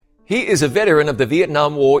He is a veteran of the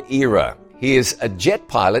Vietnam War era. He is a jet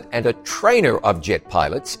pilot and a trainer of jet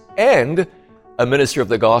pilots and a minister of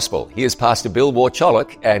the gospel. He is Pastor Bill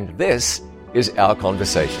Warcholik, and this is our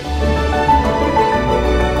conversation.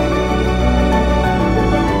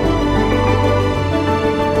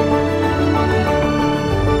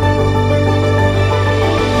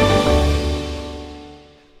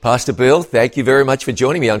 Pastor Bill, thank you very much for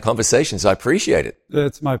joining me on Conversations. I appreciate it.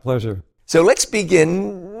 It's my pleasure. So let's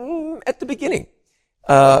begin at the beginning.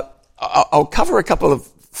 I'll cover a couple of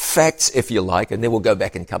facts, if you like, and then we'll go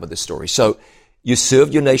back and cover the story. So you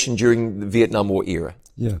served your nation during the Vietnam War era?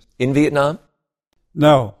 Yes. In Vietnam?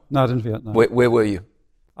 No, not in Vietnam. Where were you?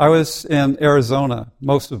 I was in Arizona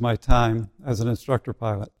most of my time as an instructor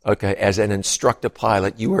pilot. Okay, as an instructor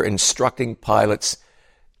pilot, you were instructing pilots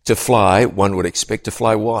to fly. One would expect to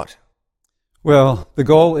fly what? Well, the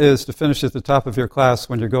goal is to finish at the top of your class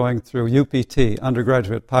when you're going through UPT,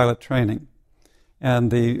 undergraduate pilot training.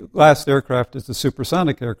 And the last aircraft is the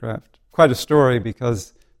supersonic aircraft. Quite a story,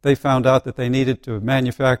 because they found out that they needed to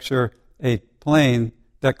manufacture a plane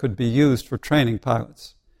that could be used for training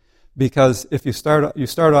pilots. Because if you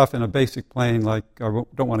start off in a basic plane, like, I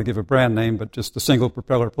don't want to give a brand name, but just a single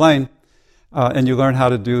propeller plane, and you learn how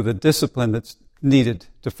to do the discipline that's needed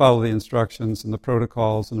to follow the instructions and the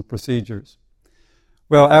protocols and the procedures.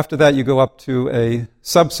 Well, after that, you go up to a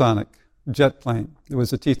subsonic jet plane. It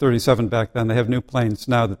was a T-37 back then. They have new planes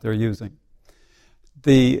now that they're using.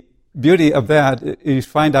 The beauty of that is you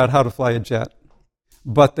find out how to fly a jet,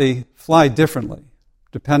 but they fly differently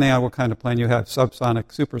depending on what kind of plane you have,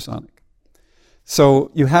 subsonic, supersonic.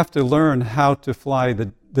 So you have to learn how to fly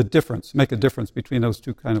the difference, make a difference between those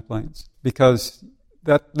two kind of planes, because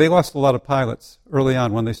that they lost a lot of pilots early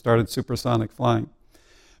on when they started supersonic flying,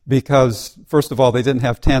 because, first of all, they didn't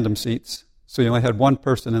have tandem seats, so you only had one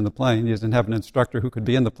person in the plane. You didn't have an instructor who could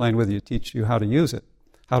be in the plane with you to teach you how to use it,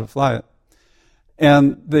 how to fly it.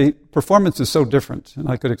 And the performance is so different, and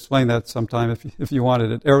I could explain that sometime if you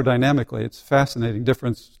wanted it. Aerodynamically, it's a fascinating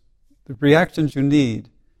difference. The reactions you need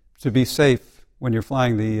to be safe when you're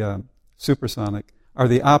flying the supersonic are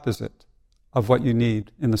the opposite of what you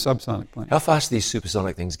need in the subsonic plane. How fast do these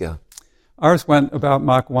supersonic things go? Ours went about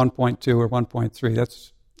Mach 1.2 or 1.3.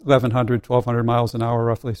 That's 1,100, 1,200 miles an hour,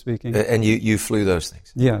 roughly speaking. And you flew those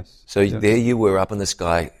things? Yes. So yes. There you were up in the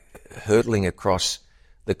sky, hurtling across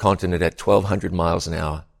the continent at 1,200 miles an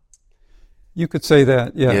hour. You could say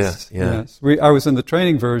that, yes. Yeah. Yes. I was in the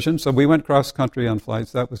training version, so we went cross-country on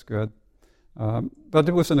flights. That was good. But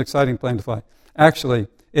it was an exciting plane to fly. Actually,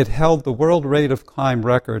 it held the world rate of climb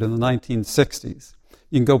record in the 1960s.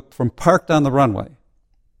 You can go from parked on the runway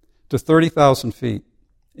to 30,000 feet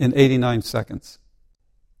in 89 seconds.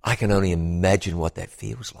 I can only imagine what that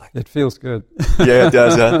feels like. It feels good. Yeah, it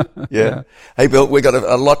does, huh? Yeah. Hey, Bill, we've got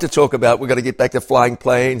a lot to talk about. We've got to get back to flying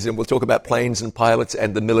planes, and we'll talk about planes and pilots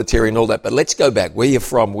and the military and all that. But let's go back. Where you're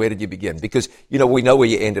from, where did you begin? Because, we know where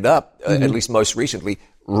you ended up, at least most recently,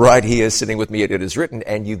 right here sitting with me at It Is Written,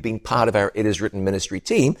 and you've been part of our It Is Written ministry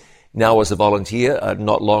team, now as a volunteer,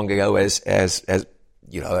 not long ago as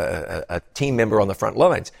a team member on the front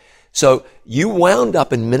lines. So you wound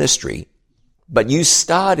up in ministry, but you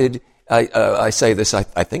started, I say this, I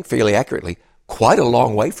think fairly accurately, quite a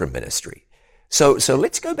long way from ministry. So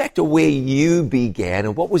let's go back to where you began,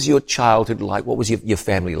 and what was your childhood like? What was your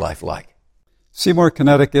family life like? Seymour,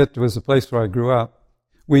 Connecticut was the place where I grew up.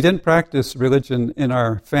 We didn't practice religion in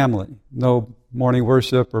our family. No morning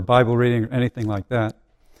worship or Bible reading or anything like that.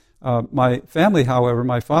 My family, however,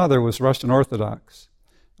 my father was Russian Orthodox,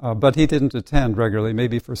 but he didn't attend regularly,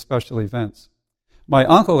 maybe for special events. My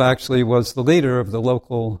uncle actually was the leader of the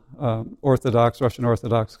local Russian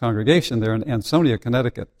Orthodox congregation there in Ansonia,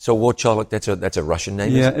 Connecticut. So Warcholik, that's a Russian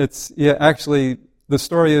name? Yeah, actually, the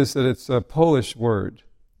story is that it's a Polish word.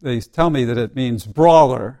 They tell me that it means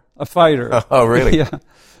brawler, a fighter. Oh, really? Yeah,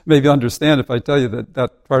 maybe understand if I tell you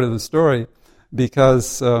that part of the story,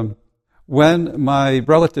 because when my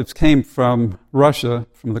relatives came from Russia,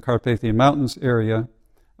 from the Carpathian Mountains area,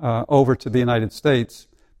 over to the United States,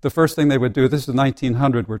 the first thing they would do, this is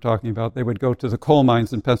 1900 we're talking about, they would go to the coal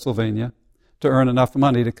mines in Pennsylvania to earn enough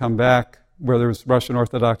money to come back where there was a Russian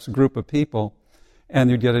Orthodox group of people, and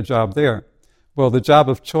you'd get a job there. Well, the job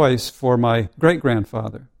of choice for my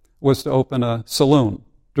great-grandfather was to open a saloon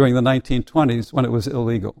during the 1920s when it was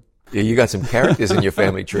illegal. Yeah, you got some characters in your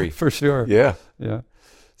family tree. For sure. Yeah.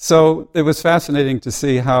 So it was fascinating to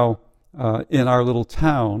see how in our little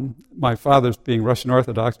town, my father's being Russian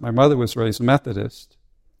Orthodox, my mother was raised Methodist.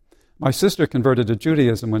 My sister converted to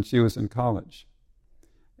Judaism when she was in college.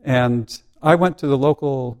 And I went to the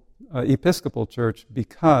local Episcopal church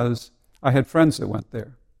because I had friends that went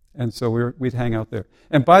there. And so we'd hang out there.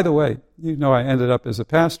 And by the way, you know I ended up as a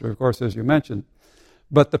pastor, of course, as you mentioned.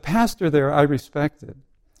 But the pastor there I respected.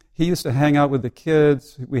 He used to hang out with the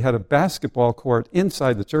kids. We had a basketball court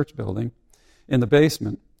inside the church building in the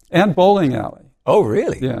basement and bowling alley. Oh,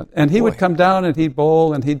 really? Yeah. And he would come down and he'd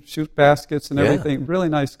bowl and he'd shoot baskets and everything. Really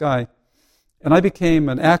nice guy. And I became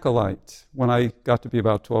an acolyte when I got to be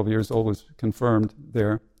about 12 years old, was confirmed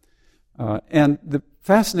there. And the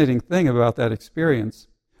fascinating thing about that experience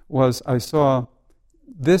was I saw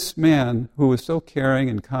this man who was so caring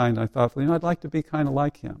and kind. I thought, well, I'd like to be kind of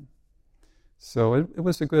like him. So it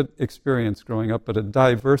was a good experience growing up, but a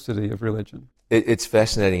diversity of religion. It's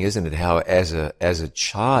fascinating, isn't it, how as a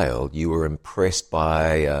child you were impressed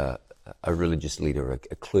by a religious leader,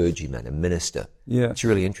 a clergyman, a minister. Yeah. It's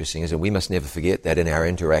really interesting, isn't it? We must never forget that in our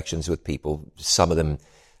interactions with people, some of them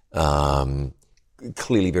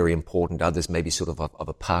clearly very important, others maybe sort of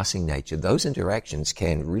a passing nature. Those interactions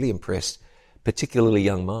can really impress particularly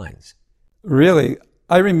young minds. Really,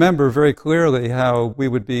 I remember very clearly how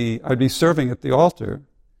I'd be serving at the altar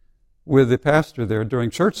with the pastor there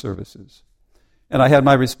during church services. And I had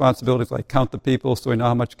my responsibilities, like count the people so I know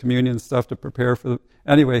how much communion stuff to prepare for.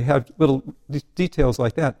 Anyway, have little details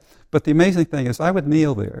like that. But the amazing thing is I would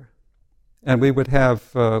kneel there, and we would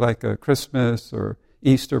have like a Christmas or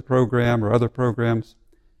Easter program or other programs.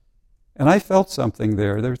 And I felt something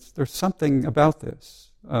there. There's something about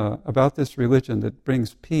this religion that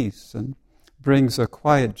brings peace and brings a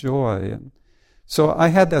quiet joy. And so I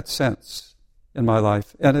had that sense in my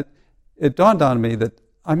life. And it dawned on me that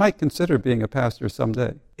I might consider being a pastor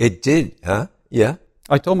someday. It did, huh? Yeah.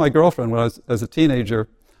 I told my girlfriend when I was as a teenager,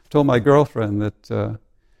 that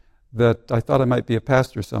I thought I might be a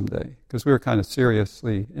pastor someday, because we were kind of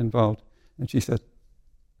seriously involved. And she said,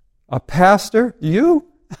 "A pastor? You?"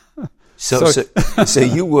 So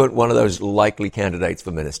you weren't one of those likely candidates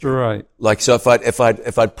for ministry, right? Like, so if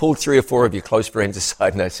I'd pulled 3 or 4 of your close friends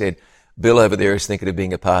aside and I said, "Bill over there is thinking of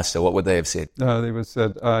being a pastor," what would they have said? They would have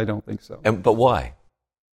said, "I don't think so." But why?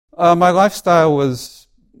 My lifestyle was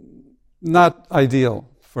not ideal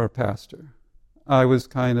for a pastor. I was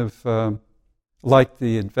kind of like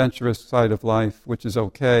the adventurous side of life, which is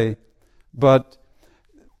okay. But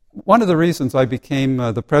one of the reasons I became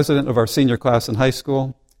the president of our senior class in high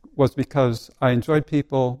school was because I enjoyed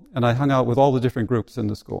people and I hung out with all the different groups in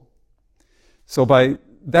the school. So by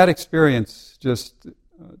that experience just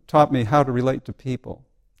taught me how to relate to people.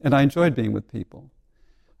 And I enjoyed being with people.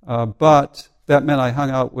 But that meant I hung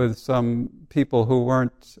out with some people who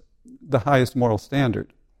weren't the highest moral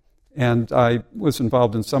standard. And I was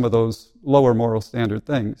involved in some of those lower moral standard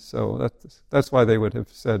things. So that's why they would have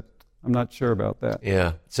said, "I'm not sure about that."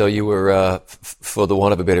 Yeah. So you were, for the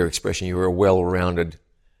want of a better expression, you were a well-rounded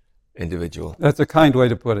individual. That's a kind way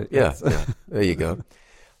to put it. Yeah. Yeah. There you go.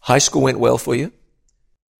 High school went well for you?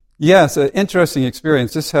 Yes, an interesting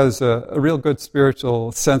experience. This has a real good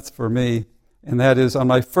spiritual sense for me. And that is, on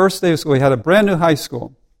my first day of school, we had a brand new high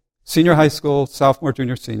school, senior high school, sophomore,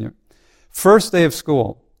 junior, senior. First day of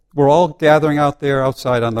school, we're all gathering out there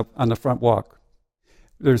outside on the front walk.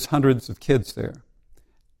 There's hundreds of kids there.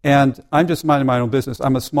 And I'm just minding my own business.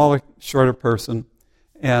 I'm a smaller, shorter person,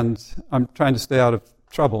 and I'm trying to stay out of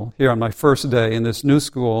trouble here on my first day in this new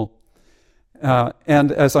school.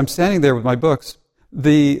 And as I'm standing there with my books,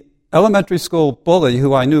 the elementary school bully,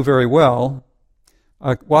 who I knew very well,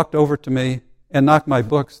 walked over to me and knocked my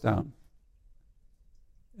books down.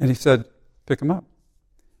 And he said, "Pick them up."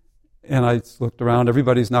 And I looked around.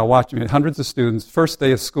 Everybody's now watching me. Hundreds of students. First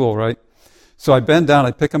day of school, right? So I bend down.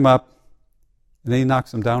 I pick them up. And then he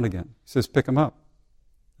knocks them down again. He says, "Pick them up."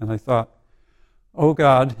 And I thought, oh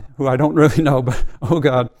God, who I don't really know, but oh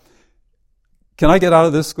God, can I get out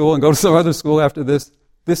of this school and go to some other school after this?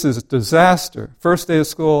 This is a disaster. First day of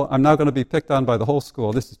school, I'm now going to be picked on by the whole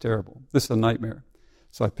school. This is terrible. This is a nightmare.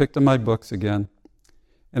 So I picked up my books again.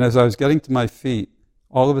 And as I was getting to my feet,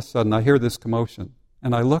 all of a sudden I hear this commotion.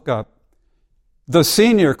 And I look up. The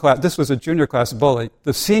senior class, this was a junior class bully,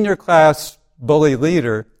 the senior class bully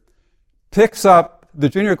leader picks up the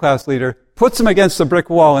junior class leader, puts him against the brick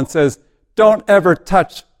wall and says, "Don't ever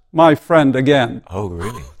touch my friend again." Oh,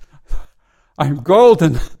 really? I'm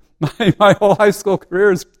golden. My whole high school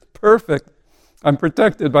career is perfect. I'm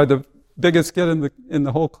protected by the biggest kid in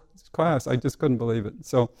the whole class. I just couldn't believe it.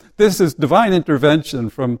 So this is divine intervention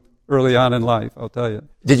from early on in life, I'll tell you.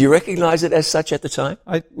 Did you recognize it as such at the time?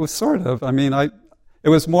 I was sort of. I mean, it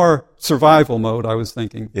was more survival mode, I was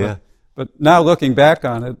thinking. Yeah. But now looking back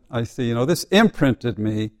on it, I see, this imprinted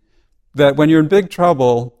me that when you're in big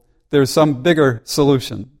trouble, there's some bigger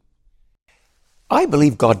solution. I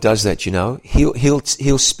believe God does that, you know. He'll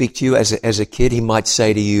speak to you as a kid. He might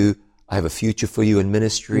say to you, I have a future for you in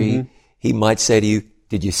ministry. Mm-hmm. He might say to you,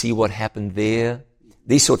 did you see what happened there?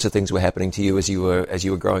 These sorts of things were happening to you as you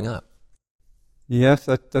were growing up. Yes,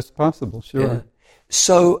 that's possible, sure. Yeah.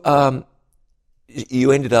 So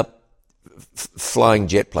you ended up flying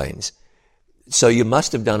jet planes. So you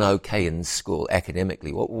must have done okay in school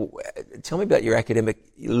academically. Tell me about your academic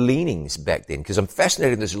leanings back then, because I'm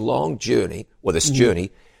fascinated in this long journey, or this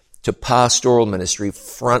journey, to pastoral ministry,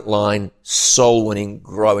 frontline, soul-winning,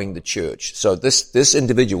 growing the church. So this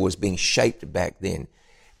individual was being shaped back then.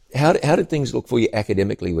 How did things look for you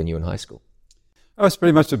academically when you were in high school? I was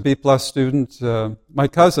pretty much a B-plus student. My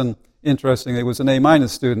cousin, interestingly, was an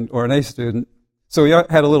A-minus student or an A student. So we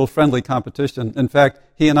had a little friendly competition. In fact,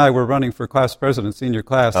 he and I were running for class president, senior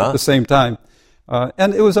class, at the same time.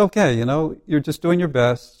 And it was okay, you know. You're just doing your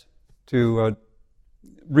best to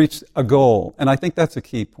reach a goal. And I think that's a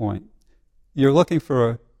key point. You're looking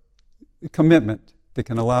for a commitment that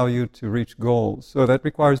can allow you to reach goals. So that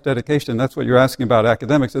requires dedication. That's what you're asking about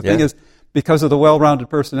academics. The thing is, because of the well-rounded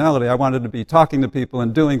personality, I wanted to be talking to people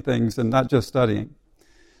and doing things and not just studying.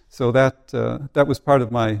 So that was part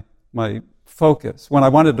of my focus. When I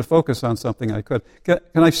wanted to focus on something, I could. Can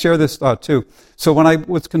I share this thought too? So when I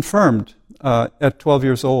was confirmed at 12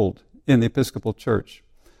 years old in the Episcopal Church,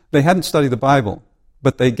 they hadn't studied the Bible,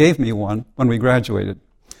 but they gave me one when we graduated.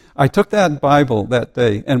 I took that Bible that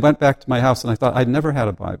day and went back to my house, and I thought I'd never had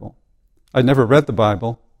a Bible. I'd never read the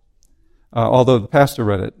Bible, although the pastor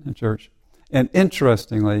read it in church. And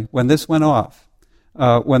interestingly, when this went off,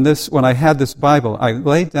 when I had this Bible, I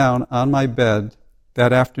laid down on my bed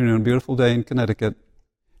that afternoon, beautiful day in Connecticut,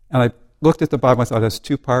 and I looked at the Bible. I thought it has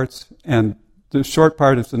two parts, and the short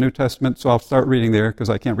part is the New Testament, so I'll start reading there because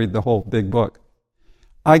I can't read the whole big book.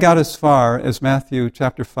 I got as far as Matthew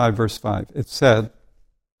chapter 5, verse 5. It said,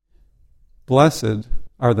 "Blessed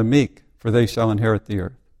are the meek, for they shall inherit the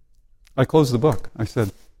earth." I closed the book. I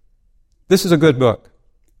said, this is a good book,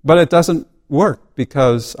 but it doesn't work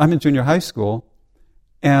because I'm in junior high school,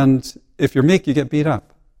 and if you're meek, you get beat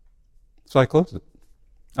up. So I closed it.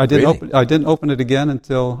 I didn't open it again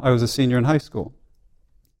until I was a senior in high school.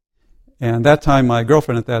 And that time, my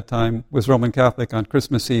girlfriend at that time was Roman Catholic. On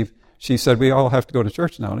Christmas Eve, she said, we all have to go to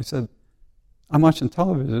church now. And I said, I'm watching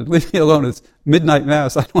television. Leave me alone. It's midnight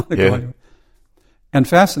mass. I don't want to go anywhere. And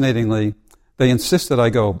fascinatingly, they insisted I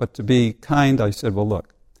go. But to be kind, I said, well,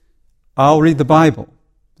 look, I'll read the Bible.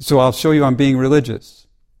 So I'll show you I'm being religious.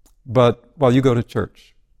 But while you go to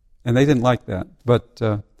church. And they didn't like that. But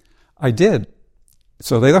I did.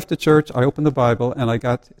 So they left the church, I opened the Bible, and I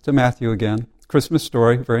got to Matthew again. Christmas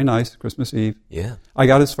story, very nice, Christmas Eve. Yeah. I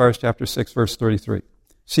got as far as chapter 6, verse 33.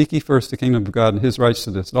 Seek ye first the kingdom of God and his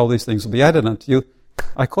righteousness, and all these things will be added unto you.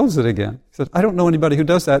 I closed it again. He said, I don't know anybody who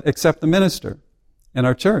does that except the minister in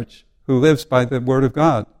our church who lives by the word of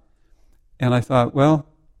God. And I thought, well,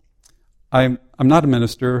 I'm not a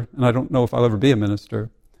minister, and I don't know if I'll ever be a minister,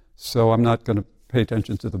 so I'm not going to pay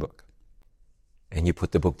attention to the book. And you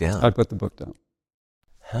put the book down? I put the book down.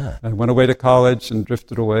 Huh. I went away to college and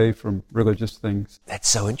drifted away from religious things. That's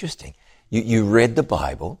so interesting. You read the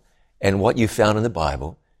Bible, and what you found in the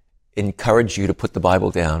Bible encouraged you to put the Bible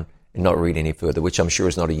down and not read any further, which I'm sure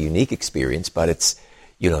is not a unique experience, but it's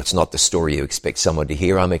not the story you expect someone to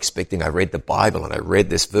hear. I read the Bible, and I read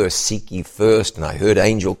this verse, seek ye first, and I heard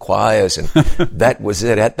angel choirs, and that was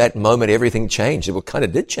it. At that moment, everything changed. It kind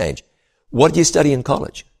of did change. What did you study in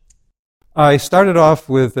college? I started off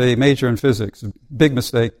with a major in physics. Big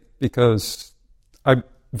mistake, because I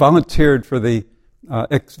volunteered for the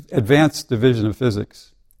advanced division of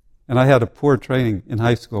physics, and I had a poor training in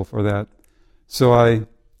high school for that. So I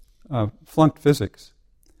flunked physics.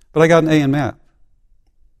 But I got an A in math,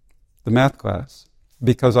 the math class,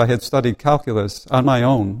 because I had studied calculus on my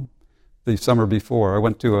own the summer before. I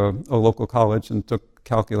went to a local college and took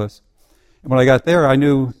calculus. And when I got there, I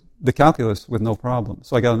knew the calculus with no problem.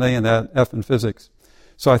 So I got an A in that, F in physics.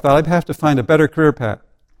 So I thought I'd have to find a better career path.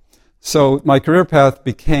 So my career path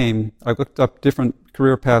became, I looked up different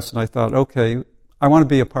career paths, and I thought, okay, I want to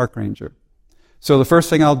be a park ranger. So the first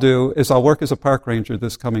thing I'll do is I'll work as a park ranger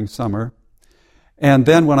this coming summer. And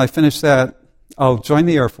then when I finish that, I'll join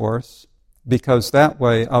the Air Force, because that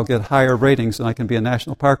way I'll get higher ratings and I can be a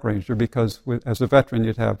national park ranger, because as a veteran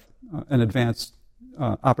you'd have an advanced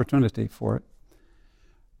opportunity for it.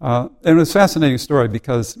 And it was a fascinating story,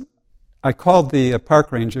 because I called the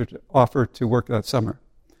park ranger to offer to work that summer.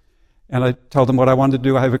 And I told them what I wanted to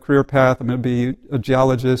do. I have a career path. I'm going to be a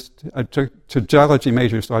geologist. I took a geology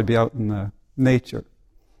major, so I'd be out in nature.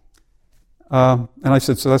 And I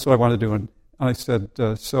said, so that's what I want to do. And I said,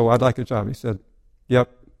 so I'd like a job. He said, Yep.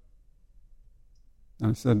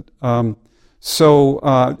 I said,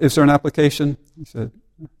 so is there an application? He said,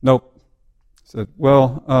 nope. I said,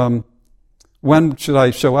 well, when should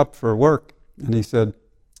I show up for work? And he said,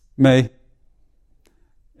 May.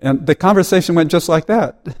 And the conversation went just like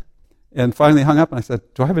that. And finally hung up, and I said,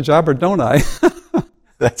 do I have a job or don't I?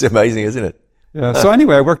 That's amazing, isn't it? Yeah. So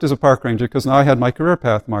anyway, I worked as a park ranger because now I had my career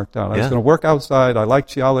path marked out. I was going to work outside. I liked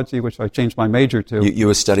geology, which I changed my major to. You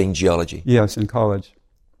were studying geology? Yes, in college.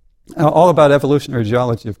 All about evolutionary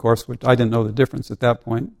geology, of course, which I didn't know the difference at that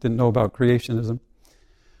point. Didn't know about creationism.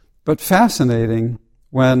 But fascinating,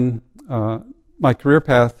 when my career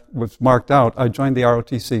path was marked out, I joined the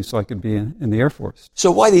ROTC so I could be in the Air Force.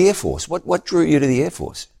 So why the Air Force? What drew you to the Air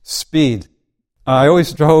Force? Speed. I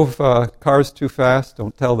always drove cars too fast.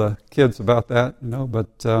 Don't tell the kids about that,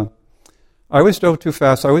 but I always drove too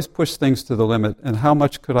fast. I always pushed things to the limit. And how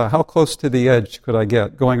close to the edge could I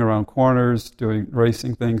get? Going around corners, doing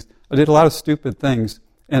racing things. I did a lot of stupid things,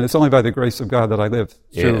 and it's only by the grace of God that I lived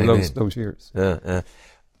through those years.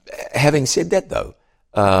 Having said that, though,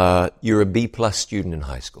 you're a B+ student in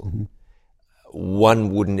high school. Mm-hmm. One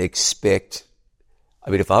wouldn't expect. I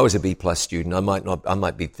mean, if I was a B+ student, I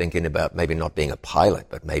might be thinking about maybe not being a pilot,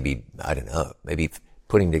 but maybe, I don't know, maybe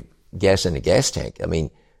putting the gas in the gas tank. I mean,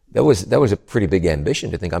 that was a pretty big ambition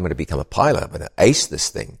to think I'm going to become a pilot. I'm going to ace this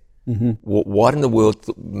thing. Mm-hmm. What in the world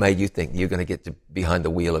made you think you're going to get behind the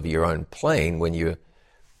wheel of your own plane when you're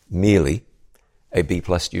merely a B+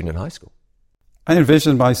 student in high school? I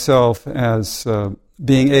envisioned myself as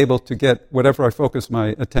being able to get whatever I focused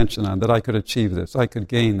my attention on, that I could achieve this, I could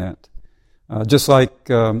gain that. Just like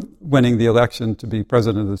winning the election to be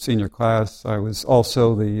president of the senior class, I was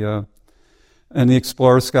also in the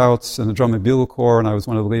Explorer Scouts and the Drum and Bugle Corps, and I was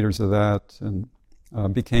one of the leaders of that, and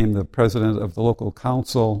became the president of the local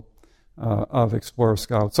council of Explorer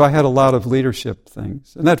Scouts. So I had a lot of leadership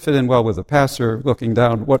things, and that fit in well with the pastor looking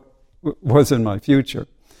down what was in my future.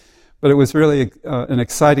 But it was really an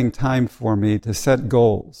exciting time for me to set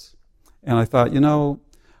goals. And I thought,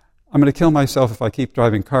 I'm going to kill myself if I keep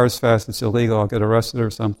driving cars fast. It's illegal. I'll get arrested or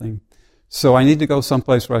something. So I need to go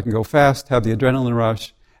someplace where I can go fast, have the adrenaline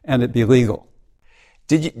rush, and it be legal.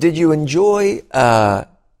 Did you enjoy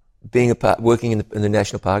working in the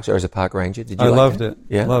national parks or as a park ranger? Did you? I loved it.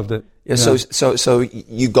 Yeah, loved it. Yeah. So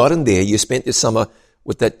you got in there. You spent the summer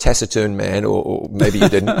with that taciturn man, or maybe you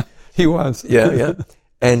didn't. He was. Yeah.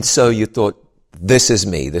 And so you thought, this is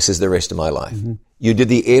me. This is the rest of my life. Mm-hmm. You did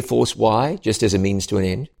the Air Force. Why? Just as a means to an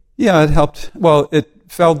end? Yeah, it helped. Well, it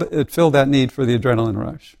filled that need for the adrenaline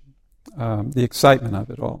rush, the excitement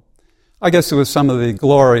of it all. I guess it was some of the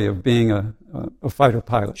glory of being a fighter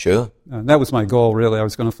pilot. Sure. That was my goal, really. I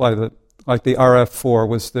was going to fly the RF-4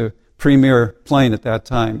 was the premier plane at that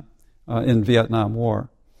time in Vietnam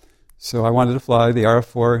War. So I wanted to fly the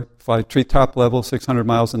RF-4, fly treetop level, 600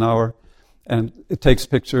 miles an hour, and it takes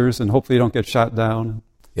pictures, and hopefully you don't get shot down.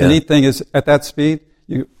 Yeah. The neat thing is, at that speed,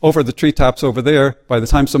 you over the treetops over there, by the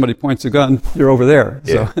time somebody points a gun, you're over there.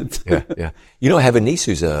 Yeah, so yeah. I have a niece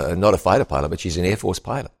who's not a fighter pilot, but she's an Air Force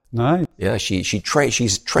pilot. Nice. Yeah, she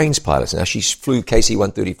trains pilots now. She flew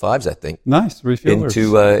KC-135s, I think. Nice,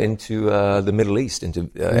 refuelers. Into the Middle East, into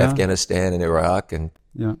Afghanistan and Iraq, and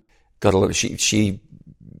got a lot. She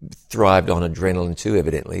thrived on adrenaline too.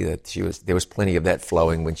 Evidently, there was plenty of that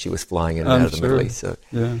flowing when she was flying in and out of the Middle East. So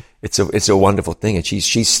it's a wonderful thing, and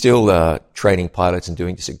she's still training pilots and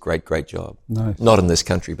doing just a great job. Nice. Not in this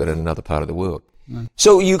country, but in another part of the world. Nice.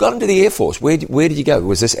 So you got into the Air Force. Where did you go?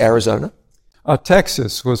 Was this Arizona?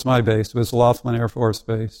 Texas was my base. It was Laughlin Air Force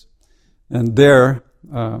Base, and there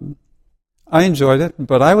I enjoyed it.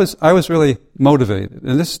 But I was really motivated,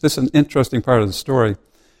 and this is an interesting part of the story.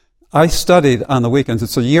 I studied on the weekends.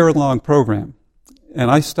 It's a year-long program, and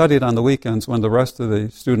I studied on the weekends when the rest of the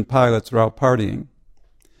student pilots were out partying,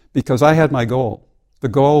 because I had my goal. The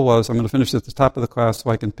goal was I'm going to finish at the top of the class so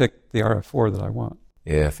I can pick the RF-4 that I want.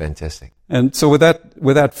 Yeah, fantastic. And so with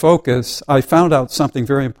that focus, I found out something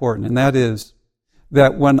very important, and that is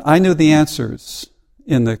that when I knew the answers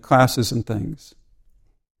in the classes and things,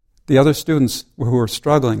 the other students who were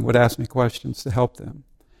struggling would ask me questions to help them.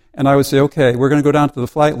 And I would say, okay, we're going to go down to the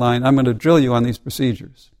flight line. I'm going to drill you on these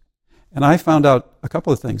procedures. And I found out a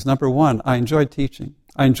couple of things. Number one, I enjoyed teaching.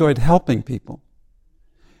 I enjoyed helping people.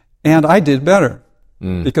 And I did better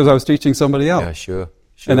because I was teaching somebody else. Yeah, sure.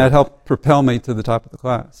 And that helped propel me to the top of the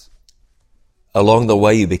class. Along the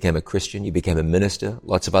way, you became a Christian, you became a minister,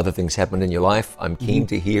 lots of other things happened in your life. I'm keen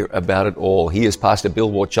to hear about it all. He is Pastor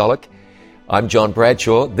Bill Warcholik. I'm John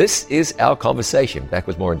Bradshaw. This is Our Conversation. Back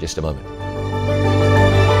with more in just a moment.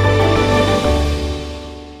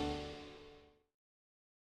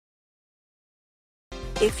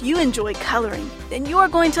 If you enjoy coloring, then you are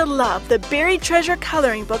going to love the Buried Treasure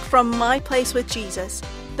Coloring Book from My Place with Jesus.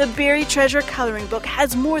 The Buried Treasure Coloring Book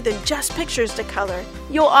has more than just pictures to color.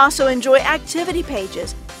 You'll also enjoy activity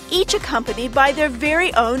pages, each accompanied by their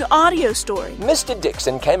very own audio story. Mr.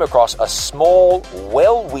 Dixon came across a small,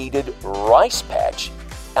 well-weeded rice patch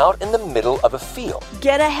out in the middle of a field.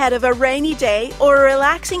 Get ahead of a rainy day or a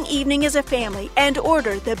relaxing evening as a family and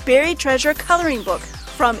order the Buried Treasure Coloring Book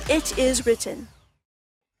from It Is Written.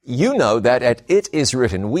 You know that at It Is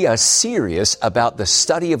Written, we are serious about the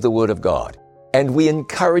study of the Word of God, and we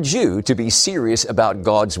encourage you to be serious about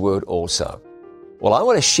God's Word also. Well, I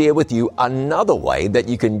want to share with you another way that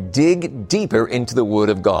you can dig deeper into the Word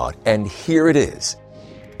of God, and here it is.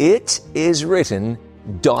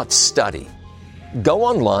 itiswritten.study. Go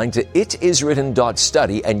online to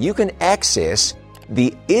itiswritten.study and you can access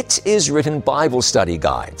the It Is Written Bible Study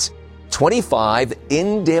Guides. 25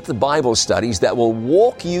 in-depth Bible studies that will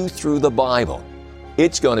walk you through the Bible.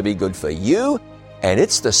 It's going to be good for you, and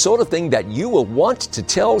it's the sort of thing that you will want to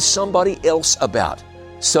tell somebody else about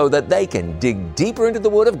so that they can dig deeper into the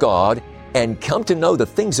Word of God and come to know the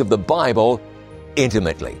things of the Bible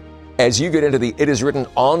intimately. As you get into the It Is Written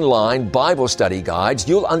online Bible study guides,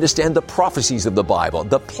 you'll understand the prophecies of the Bible,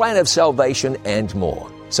 the plan of salvation, and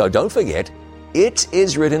more. So don't forget,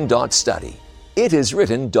 itiswritten.study.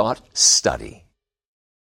 itiswritten.study.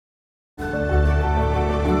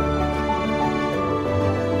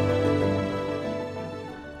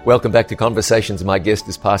 Welcome back to Conversations. My guest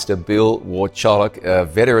is Pastor Bill Warcholik, a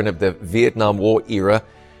veteran of the Vietnam War era,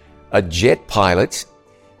 a jet pilot.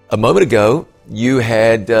 A moment ago, you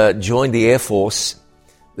had joined the Air Force.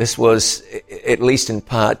 This was, at least in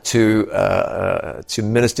part, to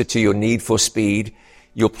minister to your need for speed.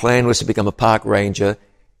 Your plan was to become a park ranger.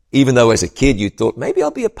 Even though as a kid you thought, maybe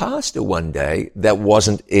I'll be a pastor one day, that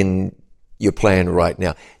wasn't in your plan right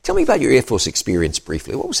now. Tell me about your Air Force experience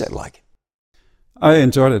briefly. What was that like? I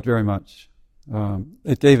enjoyed it very much.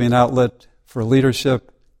 It gave me an outlet for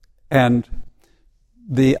leadership, and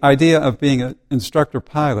the idea of being an instructor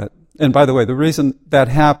pilot. And by the way, the reason that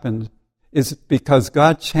happened is because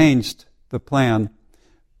God changed the plan.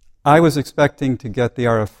 I was expecting to get the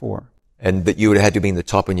RF4. And that you would have had to be in the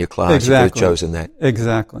top in your class. Exactly. You could have chosen that.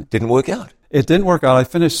 Exactly. Didn't work out. It didn't work out. I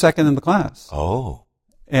finished second in the class. Oh.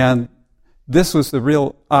 And this was the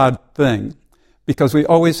real odd thing, because we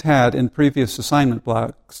always had, in previous assignment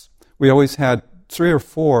blocks, we always had 3 or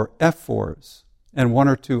 4 F4s and 1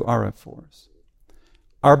 or 2 RF4s.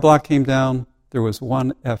 Our block came down, there was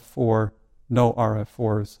 1 F4, no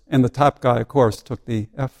RF4s, and the top guy, of course, took the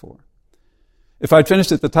F4. If I'd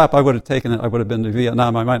finished at the top, I would have taken it. I would have been to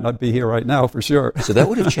Vietnam. I might not be here right now, for sure. So that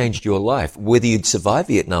would have changed your life, whether you'd survive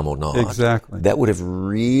Vietnam or not. Exactly. That would have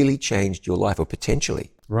really changed your life, or potentially.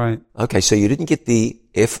 Right. Okay, so you didn't get the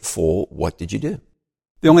F4. What did you do?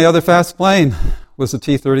 The only other fast plane was the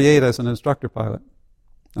T-38 as an instructor pilot.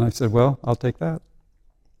 And I said, well, I'll take that.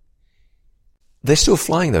 They're still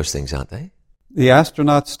flying those things, aren't they? The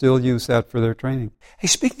astronauts still use that for their training. Hey,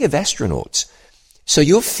 speaking of astronauts, so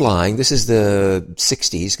you're flying, this is the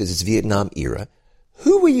 60s, because it's Vietnam era.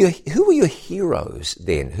 Who were your heroes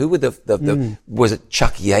then? Who were was it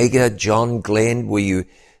Chuck Yeager, John Glenn? Were you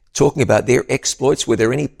talking about their exploits? Were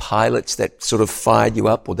there any pilots that sort of fired you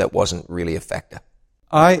up, or that wasn't really a factor?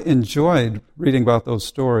 I enjoyed reading about those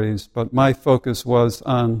stories, but my focus was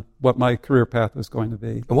on what my career path was going to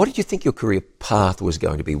be. And what did you think your career path was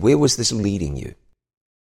going to be? Where was this leading you?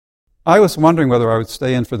 I was wondering whether I would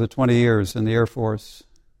stay in for the 20 years in the Air Force.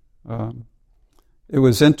 It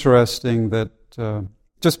was interesting that,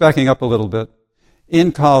 just backing up a little bit,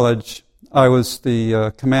 in college, I was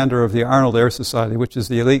the commander of the Arnold Air Society, which is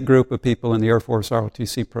the elite group of people in the Air Force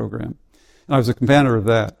ROTC program. And I was the commander of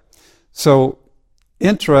that. So,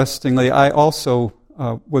 interestingly, I also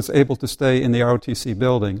was able to stay in the ROTC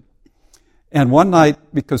building. And one night,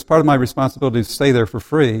 because part of my responsibility to stay there for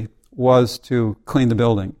free was to clean the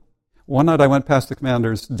building. One night I went past the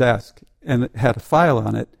commander's desk, and it had a file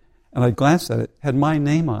on it, and I glanced at it, had my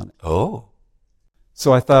name on it. Oh.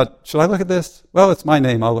 So I thought, should I look at this? Well, it's my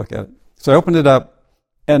name, I'll look at it. So I opened it up,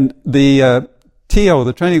 and the TO,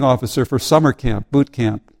 the training officer for summer camp, boot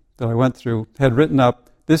camp, that I went through, had written up,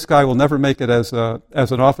 this guy will never make it as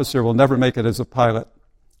an officer, will never make it as a pilot.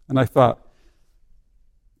 And I thought,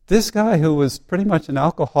 this guy who was pretty much an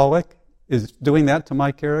alcoholic is doing that to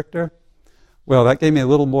my character? Well, that gave me a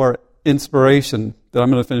little more inspiration that I'm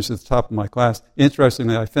going to finish at the top of my class.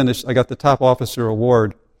 Interestingly, I got the top officer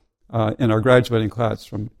award in our graduating class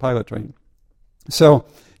from pilot training. So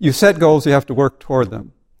you set goals, you have to work toward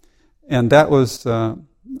them. And that was a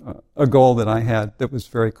goal that I had that was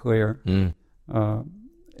very clear.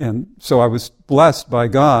 And so I was blessed by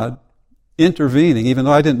God intervening, even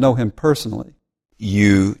though I didn't know him personally.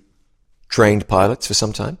 You trained pilots for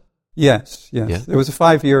some time? Yes. Yeah. It was a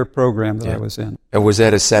 5-year program that I was in. And was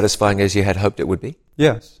that as satisfying as you had hoped it would be?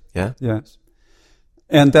 Yes. Yeah? Yes.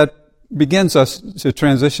 And that begins us to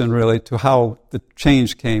transition, really, to how the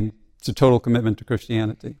change came to total commitment to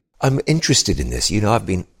Christianity. I'm interested in this. You know,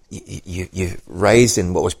 you're raised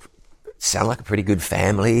in what sounded like a pretty good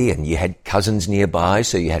family, and you had cousins nearby,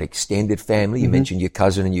 so you had extended family. You mentioned your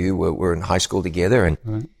cousin and you were in high school together,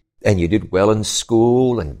 and you did well in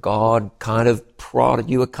school, and God kind of prodded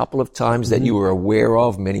you a couple of times that you were aware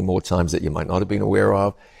of, many more times that you might not have been aware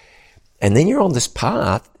of. And then you're on this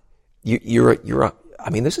path. I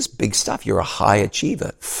mean, this is big stuff. You're a high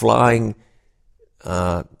achiever, flying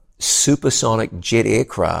supersonic jet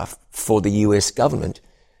aircraft for the U.S. government.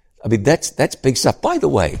 I mean, that's big stuff. By the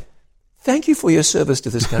way, thank you for your service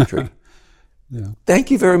to this country. Yeah.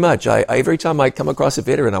 Thank you very much. Every time I come across a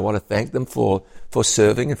veteran, I want to thank them for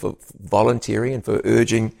serving and for volunteering and for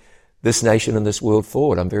urging this nation and this world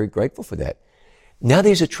forward. I'm very grateful for that. Now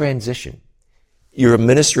there's a transition. You're a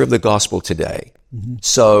minister of the gospel today.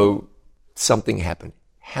 So something happened.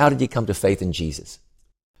 How did you come to faith in Jesus?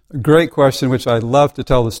 A great question, which I love to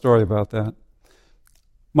tell the story about that.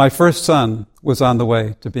 My first son was on the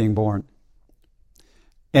way to being born.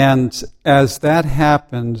 And as that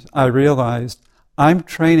happened, I realized I'm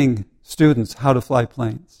training students how to fly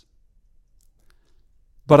planes.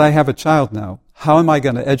 But I have a child now. How am I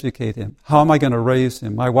going to educate him? How am I going to raise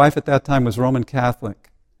him? My wife at that time was Roman Catholic,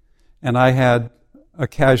 and I had a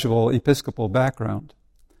casual Episcopal background.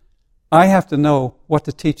 I have to know what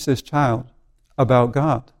to teach this child about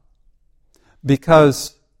God,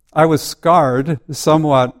 because I was scarred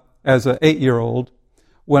somewhat as an 8-year-old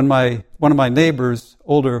when one of my neighbors,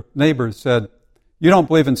 older neighbors, said, "You don't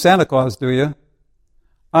believe in Santa Claus, do you?"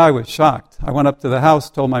 I was shocked. I went up to the house,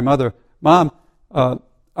 told my mother, "Mom,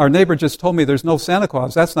 our neighbor just told me there's no Santa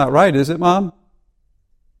Claus. That's not right, is it, Mom?"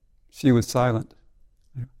 She was silent.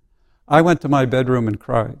 I went to my bedroom and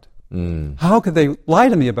cried. How could they lie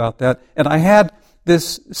to me about that? And I had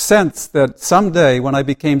this sense that someday when I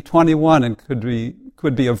became 21 and could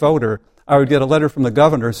be a voter, I would get a letter from the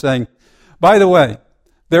governor saying, "By the way,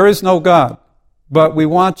 there is no God, but we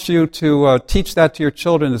want you to teach that to your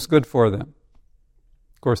children. It's good for them."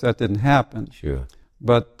 Of course, that didn't happen. Sure.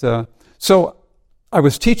 But so I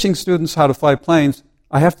was teaching students how to fly planes.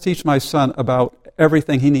 I have to teach my son about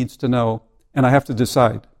everything he needs to know, and I have to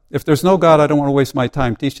decide. If there's no God, I don't want to waste my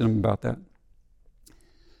time teaching him about that.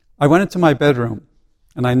 I went into my bedroom,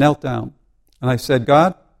 and I knelt down, and I said,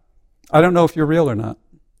 "God, I don't know if you're real or not.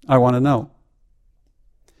 I want to know.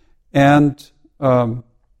 And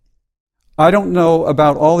I don't know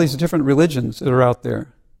about all these different religions that are out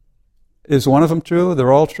there. Is one of them true?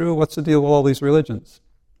 They're all true? What's the deal with all these religions?"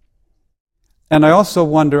 And I also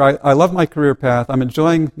wonder, I love my career path. I'm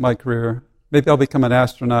enjoying my career. Maybe I'll become an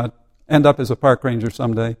astronaut, end up as a park ranger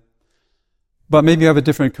someday. But maybe you have a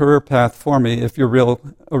different career path for me if you're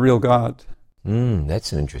a real God.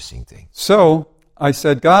 That's an interesting thing. So I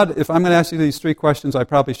said, "God, if I'm going to ask you these 3 questions, I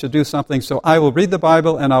probably should do something. So I will read the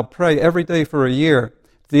Bible and I'll pray every day for a year.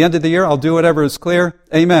 At the end of the year, I'll do whatever is clear.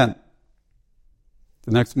 Amen."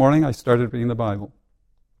 The next morning, I started reading the Bible.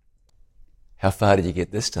 How far did you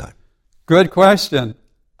get this time? Good question.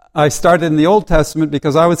 I started in the Old Testament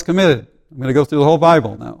because I was committed. I'm going to go through the whole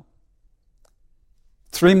Bible now.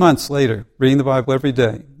 3 months later, reading the Bible every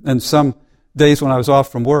day. And some days when I was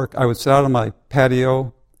off from work, I would sit out on my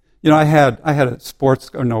patio. You know, I had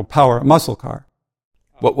a muscle car.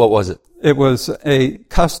 What was it? It was a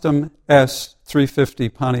custom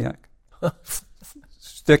S350 Pontiac.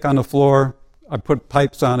 Stick on the floor. I put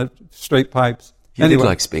pipes on it, straight pipes. You did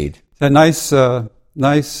like speed. A nice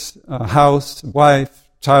house, wife,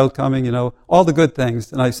 child coming, all the good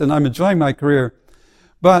things. And I said, I'm enjoying my career.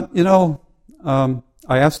 But,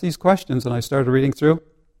 I asked these questions and I started reading through.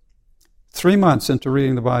 3 months into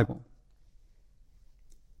reading the Bible,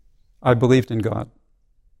 I believed in God.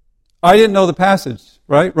 I didn't know the passage,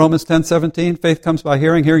 right? Romans 10:17, faith comes by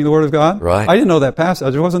hearing, hearing the word of God. Right. I didn't know that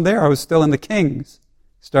passage. I wasn't there. I was still in the Kings,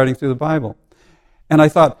 starting through the Bible. And I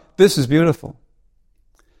thought, this is beautiful.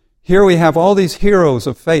 Here we have all these heroes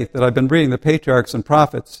of faith that I've been reading, the patriarchs and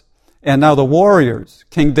prophets, and now the warriors,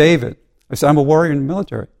 King David. I said, I'm a warrior in the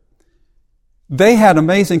military. They had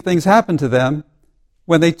amazing things happen to them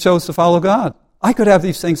when they chose to follow God. I could have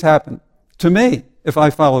these things happen to me if I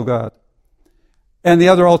follow God. And the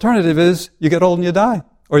other alternative is you get old and you die,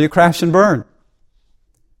 or you crash and burn.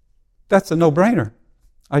 That's a no-brainer.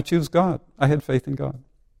 I choose God. I had faith in God.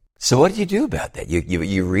 So what did you do about that?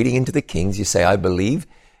 You're reading into the Kings. You say, I believe.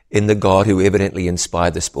 in the God who evidently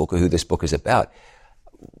inspired this book or who this book is about.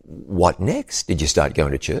 What next? Did you start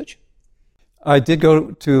going to church? I did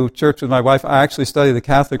go to church with my wife. I actually studied the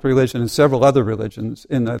Catholic religion and several other religions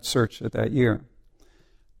in that search at that year.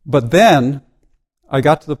 But then I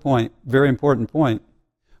got to the point, very important point,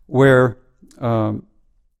 where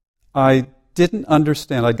I didn't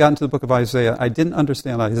understand. I'd gotten to the book of Isaiah. I didn't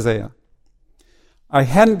understand Isaiah. I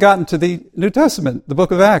hadn't gotten to the New Testament, the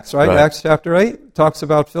book of Acts, right? Acts chapter 8 talks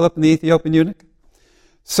about Philip and the Ethiopian eunuch.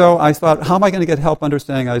 So I thought, how am I going to get help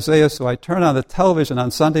understanding Isaiah? So I turned on the television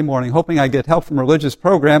on Sunday morning, hoping I'd get help from a religious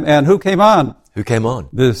program, and who came on? Who came on?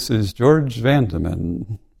 This is George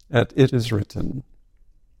Vandeman at It Is Written.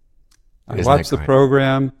 I watched the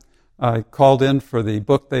program. I called in for the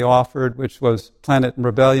book they offered, which was Planet in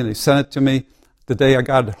Rebellion. He sent it to me. The day I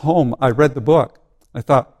got it home, I read the book. I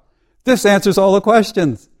thought, this answers all the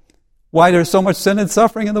questions. Why there's so much sin and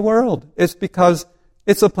suffering in the world? It's because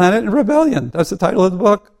it's a planet in rebellion. That's the title of the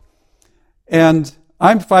book. And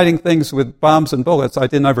I'm fighting things with bombs and bullets. I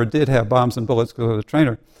never did have bombs and bullets because I was a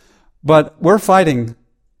trainer. But we're fighting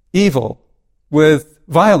evil with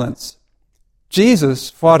violence. Jesus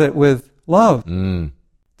fought it with love.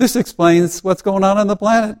 This explains what's going on the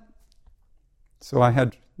planet. So I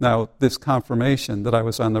had now this confirmation that I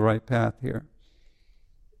was on the right path here.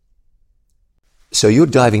 So you're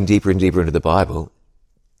diving deeper and deeper into the Bible.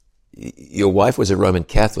 Your wife was a Roman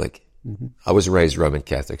Catholic. Mm-hmm. I was raised Roman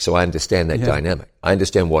Catholic, so I understand that dynamic. I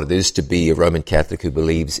understand what it is to be a Roman Catholic who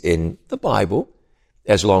believes in the Bible,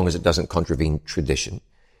 as long as it doesn't contravene tradition.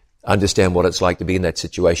 I understand what it's like to be in that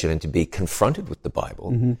situation and to be confronted with the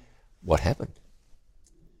Bible. Mm-hmm. What happened?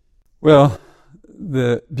 Well,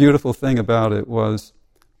 the beautiful thing about it was,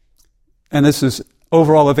 and this is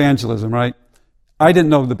overall evangelism, right? I didn't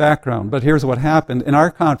know the background, but here's what happened. In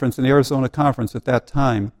our conference, in the Arizona conference at that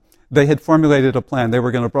time, they had formulated a plan. They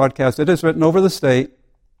were going to broadcast It Is Written over the state,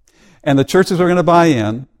 and the churches were going to buy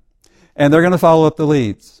in, and they're going to follow up the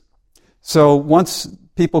leads. So once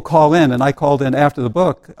people call in, and I called in after the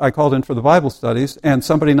book, I called in for the Bible studies, and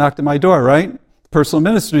somebody knocked at my door, right? Personal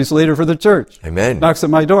ministries leader for the church. Amen. Knocks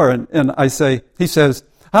at my door, and I say, he says,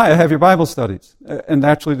 hi, I have your Bible studies. And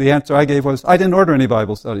naturally the answer I gave was, I didn't order any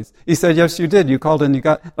Bible studies. He said, yes, you did. You called in, you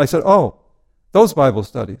got... I said, oh, those Bible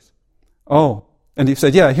studies. Oh. And he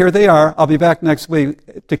said, yeah, here they are. I'll be back next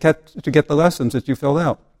week to get the lessons that you filled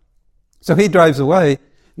out. So he drives away,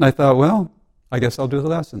 and I thought, well, I guess I'll do the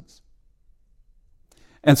lessons.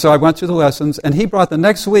 And so I went through the lessons, and he brought the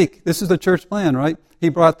next week, this is the church plan, right? He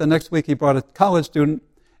brought a college student,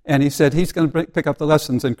 and he said he's going to pick up the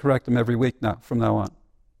lessons and correct them every week now, from now on.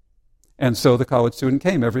 And so the college student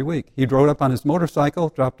came every week. He rode up on his motorcycle,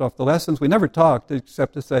 dropped off the lessons. We never talked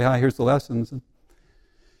except to say, hi, here's the lessons.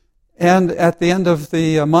 And at the end of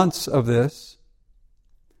the months of this,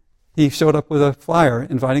 he showed up with a flyer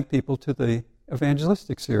inviting people to the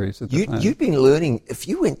evangelistic series. You've been learning, if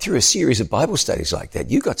you went through a series of Bible studies like that,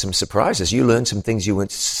 you got some surprises. You learned some things you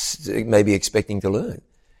weren't maybe expecting to learn.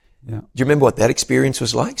 Yeah. Do you remember what that experience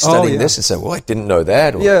was like, studying this and say, well, I didn't know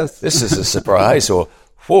that, or yes. This is a surprise, or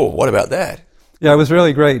whoa, what about that? Yeah, it was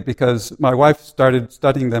really great because my wife started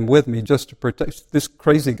studying them with me just to protect. This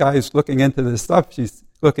crazy guy is looking into this stuff. She's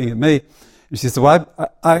looking at me. And she said,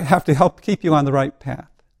 well, I have to help keep you on the right path.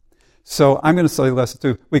 So I'm going to study lesson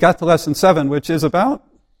 2. We got to lesson 7, which is about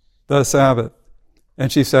the Sabbath.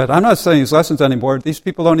 And she said, I'm not studying these lessons anymore. These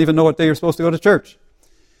people don't even know what day you're supposed to go to church.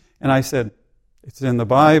 And I said, it's in the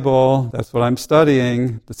Bible. That's what I'm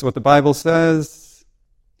studying. That's what the Bible says.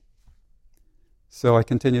 So I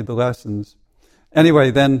continued the lessons.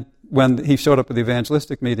 Anyway, then when he showed up at the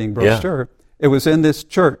evangelistic meeting brochure, it was in this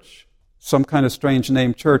church, some kind of strange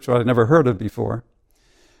named church I'd never heard of before.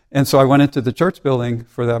 And so I went into the church building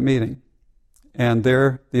for that meeting. And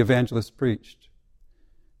there the evangelist preached.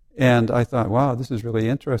 And I thought, wow, this is really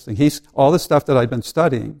interesting. All the stuff that I'd been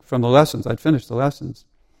studying from the lessons, I'd finished the lessons,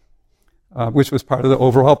 which was part of the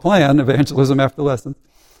overall plan, evangelism after lessons.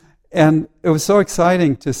 And it was so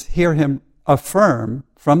exciting to hear him affirm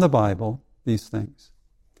from the Bible these things.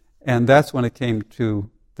 And that's when it came to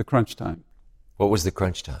the crunch time. What was the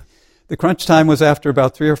crunch time? The crunch time was after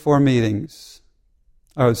about 3 or 4 meetings.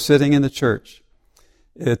 I was sitting in the church.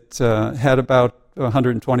 It had about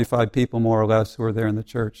 125 people, more or less, who were there in the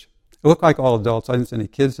church. It looked like all adults. I didn't see any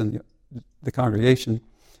kids in the congregation.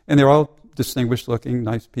 And they were all distinguished-looking,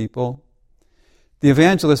 nice people. The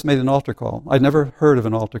evangelist made an altar call. I'd never heard of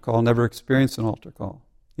an altar call, never experienced an altar call.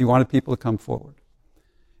 He wanted people to come forward.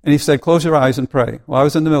 And he said, close your eyes and pray. Well, I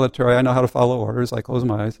was in the military. I know how to follow orders. I closed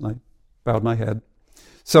my eyes and I bowed my head.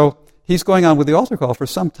 So he's going on with the altar call for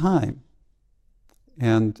some time.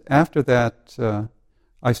 And after that,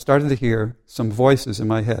 I started to hear some voices in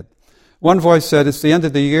my head. One voice said, it's the end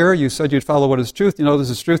of the year. You said you'd follow what is truth. You know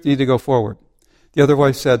this is truth. You need to go forward. The other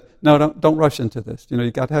voice said, no, don't rush into this. You know,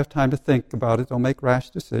 you got to have time to think about it. Don't make rash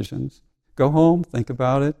decisions. Go home, think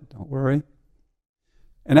about it. Don't worry.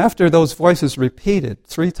 And after those voices repeated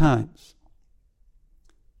 3 times,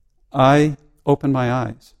 I opened my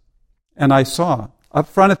eyes. And I saw, up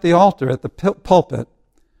front at the altar, at the pulpit,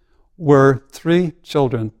 were 3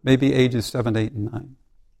 children, maybe ages 7, 8, and 9.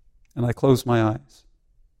 And I closed my eyes.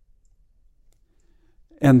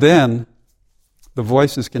 And then the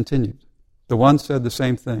voices continued. The one said the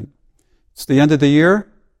same thing. It's the end of the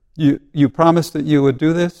year. You promised that you would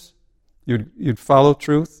do this. You'd follow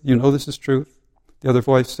truth. You know this is truth. The other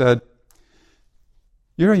voice said,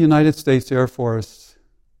 you're a United States Air Force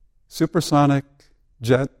supersonic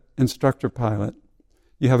jet instructor pilot.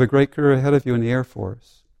 You have a great career ahead of you in the Air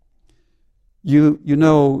Force. You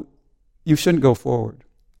know you shouldn't go forward.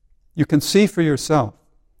 You can see for yourself.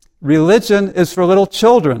 Religion is for little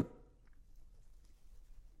children.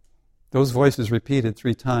 Those voices repeated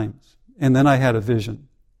 3 times. And then I had a vision.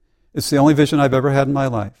 It's the only vision I've ever had in my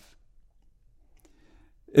life.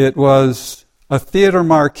 It was a theater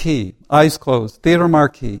marquee, eyes closed, theater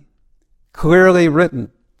marquee, clearly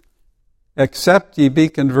written, except ye be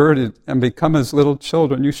converted and become as little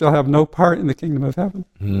children, you shall have no part in the kingdom of heaven.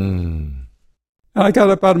 And I got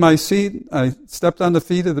up out of my seat, I stepped on the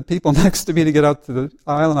feet of the people next to me to get out to the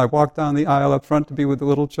aisle, and I walked down the aisle up front to be with the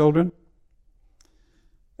little children.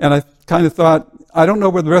 And I kind of thought, I don't know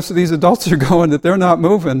where the rest of these adults are going, that they're not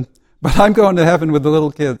moving, but I'm going to heaven with the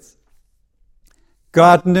little kids.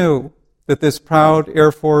 God knew that this proud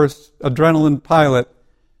Air Force adrenaline pilot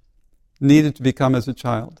needed to become as a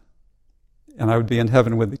child. And I would be in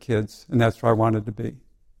heaven with the kids, and that's where I wanted to be.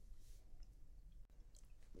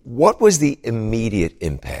 What was the immediate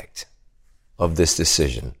impact of this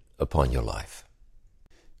decision upon your life?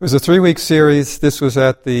 It was a 3-week series. This was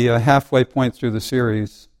at the halfway point through the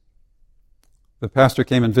series. The pastor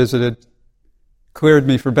came and visited, cleared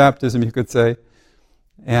me for baptism, you could say.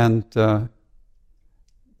 And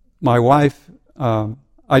my wife, I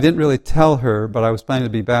didn't really tell her, but I was planning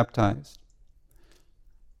to be baptized.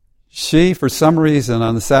 She, for some reason,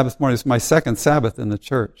 on the Sabbath morning, it was my second Sabbath in the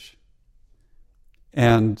church.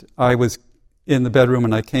 And I was in the bedroom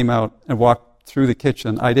and I came out and walked through the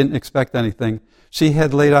kitchen. I didn't expect anything. She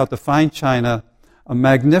had laid out the fine china, a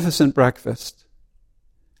magnificent breakfast.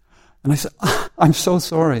 And I said, I'm so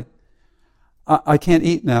sorry. I can't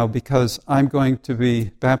eat now because I'm going to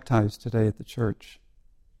be baptized today at the church.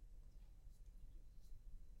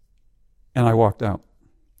 And I walked out.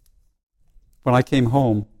 When I came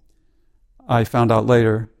home, I found out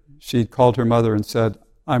later, she'd called her mother and said,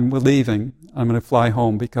 I'm leaving. I'm going to fly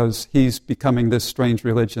home because he's becoming this strange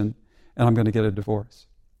religion and I'm going to get a divorce.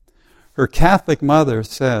 Her Catholic mother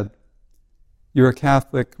said, you're a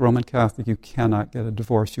Catholic, Roman Catholic, you cannot get a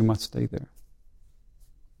divorce, you must stay there.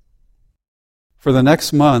 For the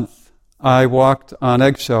next month, I walked on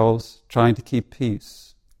eggshells trying to keep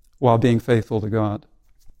peace while being faithful to God.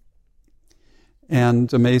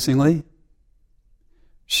 And amazingly,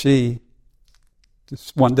 she,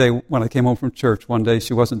 just one day when I came home from church, one day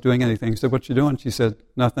she wasn't doing anything. I said, what you doing? She said,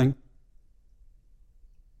 nothing.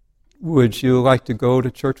 Would you like to go to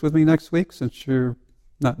church with me next week since you're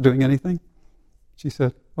not doing anything? She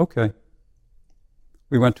said, okay.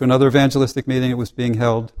 We went to another evangelistic meeting. It was being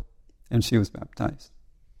held, and she was baptized.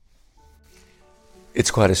 It's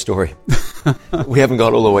quite a story. We haven't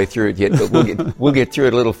got all the way through it yet, but we'll get through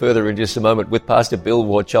it a little further in just a moment. With Pastor Bill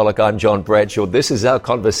Warcholik, I'm John Bradshaw. This is our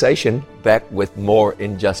conversation. Back with more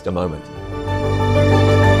in just a moment.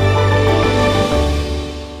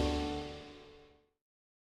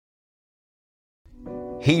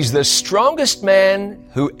 He's the strongest man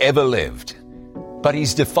who ever lived, but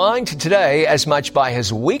he's defined today as much by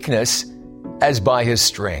his weakness as by his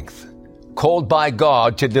strength. Called by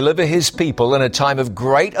God to deliver his people in a time of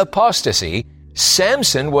great apostasy,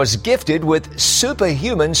 Samson was gifted with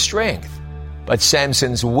superhuman strength. But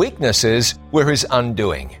Samson's weaknesses were his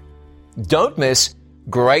undoing. Don't miss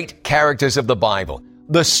Great Characters of the Bible,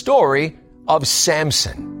 the story of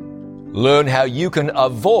Samson. Learn how you can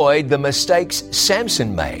avoid the mistakes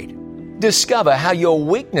Samson made. Discover how your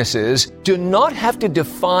weaknesses do not have to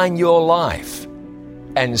define your life.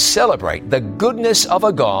 And celebrate the goodness of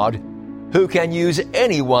a God who can use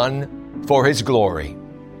anyone for his glory.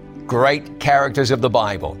 Great Characters of the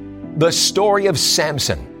Bible, the story of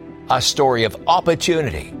Samson, a story of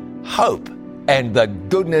opportunity, hope, and the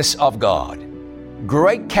goodness of God.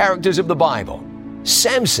 Great Characters of the Bible,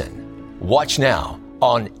 Samson. Watch now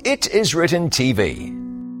on It Is Written TV.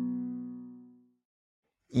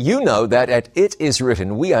 You know that at It Is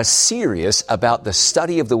Written, we are serious about the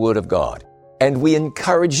study of the Word of God, and we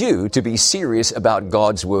encourage you to be serious about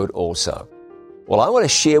God's Word also. Well, I want to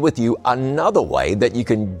share with you another way that you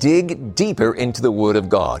can dig deeper into the Word of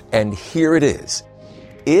God, and here it is.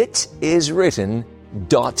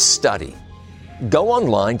 itiswritten.study. Go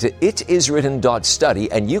online to itiswritten.study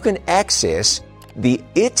and you can access the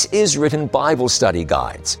It Is Written Bible Study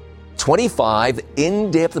Guides. 25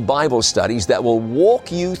 in-depth Bible studies that will walk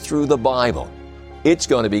you through the Bible. It's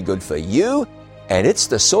going to be good for you, and it's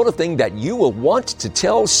the sort of thing that you will want to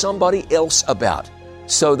tell somebody else about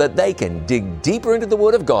so that they can dig deeper into the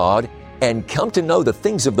Word of God and come to know the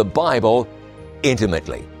things of the Bible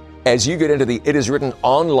intimately. As you get into the It Is Written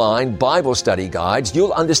online Bible study guides,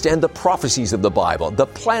 you'll understand the prophecies of the Bible, the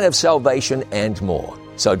plan of salvation, and more.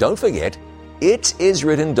 So don't forget,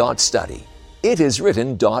 itiswritten.study.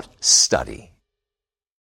 itiswritten.study.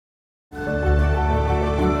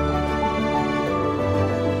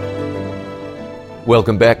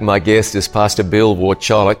 Welcome back. My guest is Pastor Bill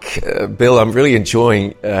Warcholik. Bill, I'm really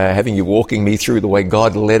enjoying having you walking me through the way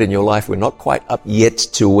God led in your life. We're not quite up yet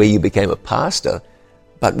to where you became a pastor,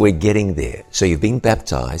 but we're getting there. So you've been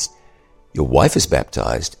baptized, your wife is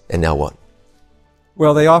baptized, and now what?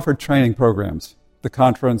 Well, they offered training programs. The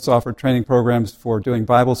conference offered training programs for doing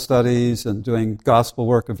Bible studies and doing gospel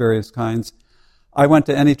work of various kinds. I went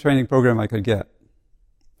to any training program I could get.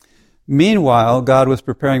 Meanwhile, God was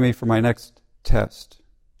preparing me for my next test,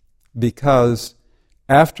 because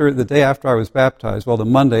the day after I was baptized, the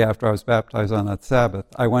Monday after I was baptized on that Sabbath,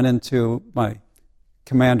 I went into my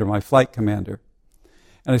flight commander,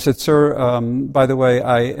 and I said, "Sir, by the way,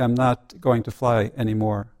 I am not going to fly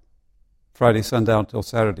anymore Friday sundown till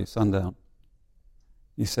Saturday sundown."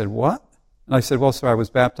 He said, "What?" And I said, "Well, sir, I was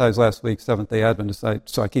baptized last week, Seventh-day Adventist,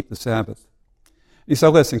 so I keep the Sabbath." He said,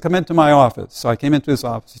 "Listen, come into my office." So I came into his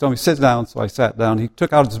office. He told me, "Sit down," so I sat down. He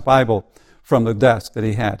took out his Bible from the desk that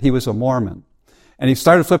he had. He was a Mormon. And he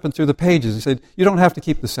started flipping through the pages. He said, "You don't have to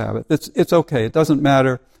keep the Sabbath. It's okay. It doesn't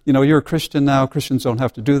matter. You know, you're a Christian now. Christians don't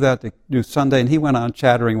have to do that. They do Sunday." And he went on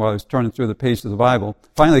chattering while I was turning through the pages of the Bible.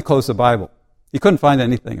 Finally closed the Bible. He couldn't find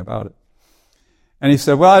anything about it. And he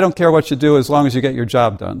said, "Well, I don't care what you do as long as you get your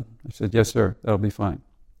job done." I said, "Yes, sir. That'll be fine."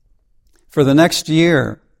 For the next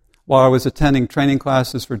year, while I was attending training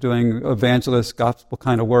classes for doing evangelist, gospel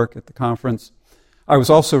kind of work at the conference, I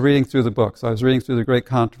was also reading through the books. I was reading through The Great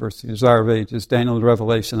Controversy, Desire of Ages, Daniel the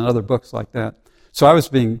Revelation, and other books like that. So I was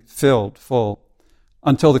being filled full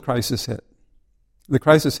until the crisis hit. The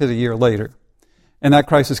crisis hit a year later. And that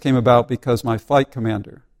crisis came about because my flight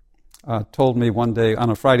commander told me one day on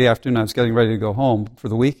a Friday afternoon, I was getting ready to go home for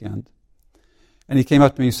the weekend. And he came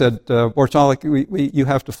up to me and said, "Warcholik, you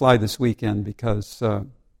have to fly this weekend because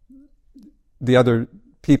the other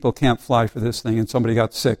people can't fly for this thing and somebody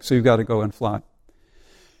got sick, so you've got to go and fly."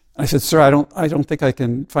 I said, "Sir, I don't think I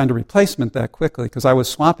can find a replacement that quickly," because I was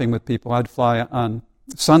swapping with people. I'd fly on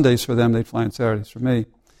Sundays for them, they'd fly on Saturdays for me.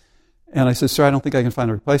 And I said, "Sir, I don't think I can find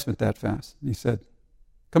a replacement that fast." And he said,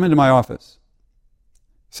 "Come into my office."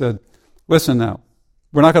 He said, "Listen now,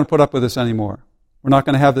 we're not going to put up with this anymore. We're not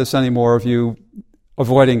going to have this anymore of you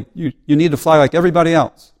avoiding, you need to fly like everybody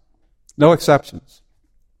else. No exceptions.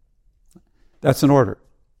 That's an order."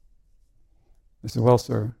 I said, "Well,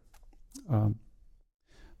 sir,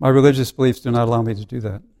 my religious beliefs do not allow me to do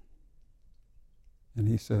that." And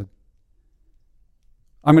he said,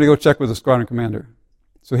 "I'm going to go check with the squadron commander."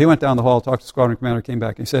 So he went down the hall, talked to the squadron commander, came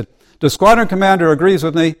back, and he said, "The squadron commander agrees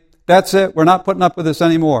with me. That's it. We're not putting up with this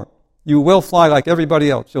anymore. You will fly like everybody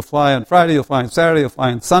else. You'll fly on Friday, you'll fly on Saturday, you'll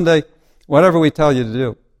fly on Sunday, whatever we tell you to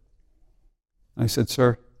do." I said,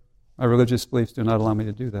 "Sir, my religious beliefs do not allow me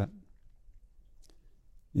to do that."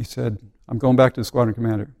 He said, "I'm going back to the squadron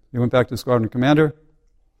commander." He went back to the squadron commander,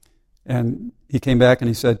 and he came back and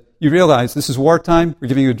he said, "You realize this is wartime? We're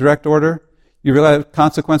giving you a direct order. You realize the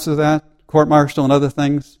consequences of that? Court-martial and other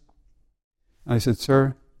things?" And I said,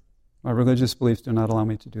 "Sir, my religious beliefs do not allow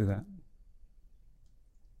me to do that."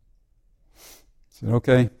 He said,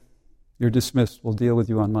 "Okay, you're dismissed. We'll deal with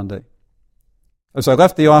you on Monday." As I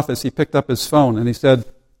left the office, he picked up his phone and he said,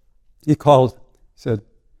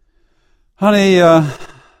 "Honey,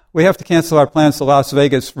 we have to cancel our plans to Las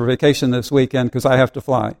Vegas for vacation this weekend because I have to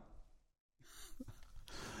fly."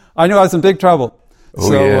 I knew I was in big trouble.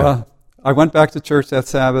 I went back to church that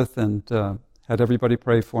Sabbath and had everybody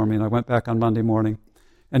pray for me, and I went back on Monday morning.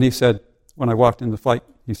 And he said, when I walked in the flight,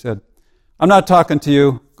 he said, "I'm not talking to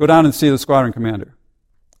you. Go down and see the squadron commander."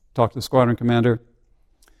 Talked to the squadron commander.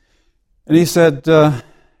 And he said, "Are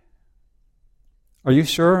you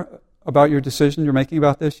sure about your decision you're making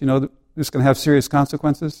about this? You know, this is going to have serious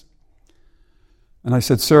consequences?" And I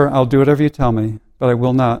said, "Sir, I'll do whatever you tell me, but I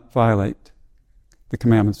will not violate the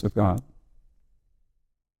commandments of God."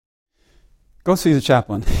 "Go see the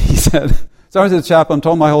chaplain," he said. So I went to the chaplain,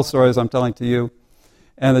 told my whole story as I'm telling to you,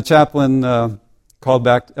 and the chaplain called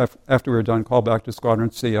back, after we were done, called back to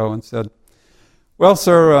Squadron CO and said, "Well,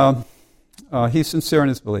 sir, he's sincere in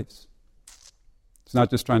his beliefs. He's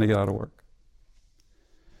not just trying to get out of work."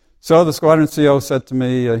 So the Squadron CO said to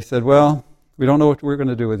me, he said, "Well, we don't know what we're going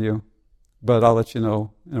to do with you, but I'll let you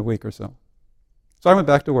know in a week or so." So I went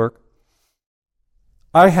back to work.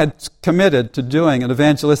 I had committed to doing an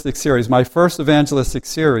evangelistic series, my first evangelistic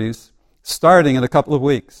series, starting in a couple of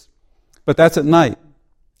weeks. But that's at night.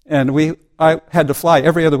 And I had to fly.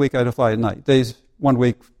 Every other week I had to fly at night. Days one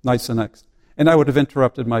week, nights the next. And I would have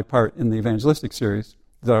interrupted my part in the evangelistic series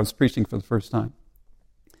that I was preaching for the first time.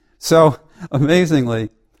 So,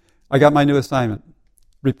 amazingly, I got my new assignment.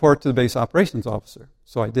 Report to the base operations officer.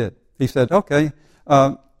 So I did. He said, "Okay,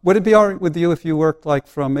 would it be all right with you if you worked like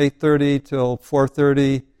from 8:30 till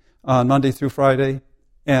 4:30 Monday through Friday?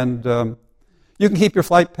 And you can keep your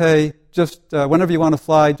flight pay. Just whenever you want to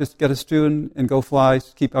fly, just get a student and go fly.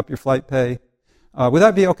 Keep up your flight pay. Would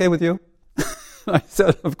that be okay with you?" I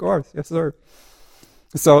said, "Of course, yes, sir."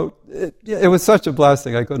 So it was such a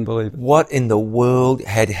blessing, I couldn't believe it. What in the world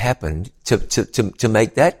had happened to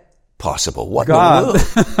make that possible? What God. in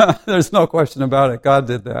the world? There's no question about it. God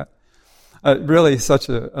did that. Really such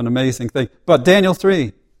an amazing thing. But Daniel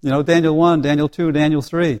 3, Daniel 1, Daniel 2, Daniel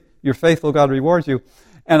 3, you're faithful, God rewards you.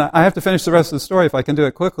 And I have to finish the rest of the story if I can do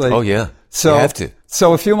it quickly. Oh, yeah. So, you have to.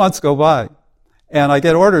 So a few months go by, and I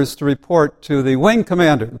get orders to report to the wing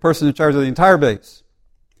commander, the person in charge of the entire base.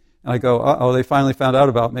 And I go, uh-oh, they finally found out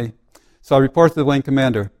about me. So I report to the wing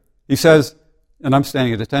commander. He says, and I'm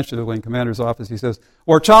standing at attention to the wing commander's office, he says,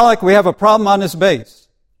 "Warcholik, we have a problem on this base."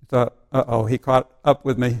 I thought, uh-oh, he caught up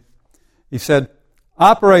with me. He said,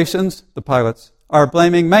 "Operations," the pilots, "are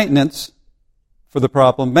blaming maintenance for the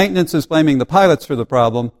problem. Maintenance is blaming the pilots for the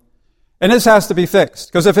problem. And this has to be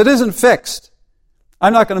fixed. Because if it isn't fixed,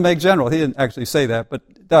 I'm not going to make general." He didn't actually say that, but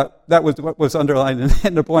that was what was underlined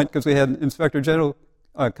in the point, because we had an Inspector General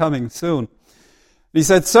coming soon. He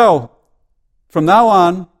said, "So, from now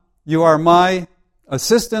on, you are my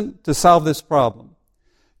assistant to solve this problem.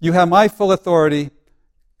 You have my full authority.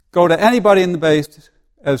 Go to anybody in the base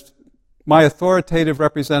as my authoritative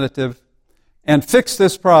representative and fix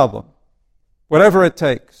this problem, whatever it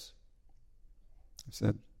takes." I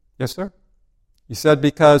said, "Yes, sir." He said,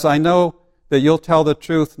 "Because I know that you'll tell the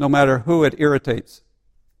truth no matter who it irritates."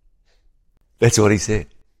 That's what he said.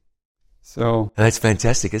 So That's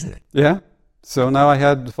fantastic, isn't it? yeah. So now I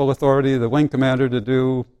had the full authority of the wing commander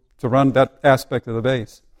to run that aspect of the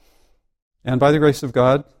base. And by the grace of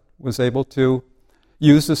God, was able to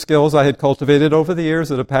use the skills I had cultivated over the years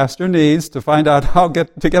that a pastor needs to find out how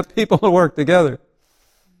to get people to work together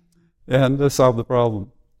and to solve the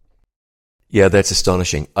problem. Yeah, that's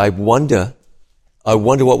astonishing. I wonder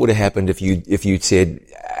what would have happened if you'd said,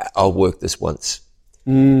 "I'll work this once."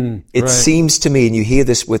 It right. seems to me, and you hear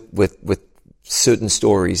this with certain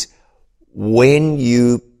stories, when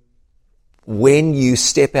you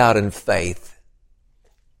step out in faith,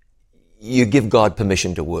 you give God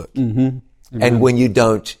permission to work. Mm-hmm. And when you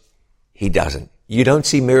don't, He doesn't. You don't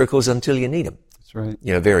see miracles until you need them. That's right.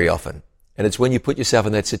 Very often. And it's when you put yourself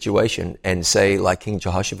in that situation and say, like King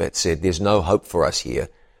Jehoshaphat said, "There's no hope for us here,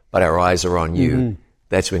 but our eyes are on you." Mm-hmm.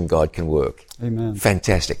 That's when God can work. Amen.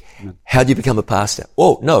 Fantastic. Amen. How did you become a pastor?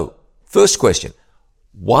 Oh, no. First question.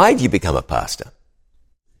 Why did you become a pastor?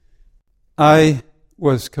 I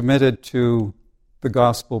was committed to the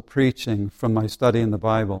gospel preaching from my study in the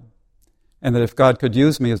Bible, and that if God could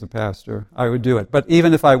use me as a pastor, I would do it. But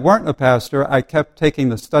even if I weren't a pastor, I kept taking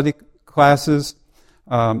the study classes.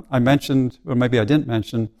 I mentioned, or maybe I didn't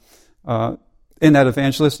mention, in that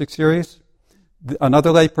evangelistic series, another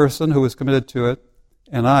layperson who was committed to it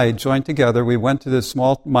and I joined together. We went to this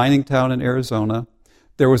small mining town in Arizona.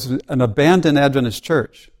 There was an abandoned Adventist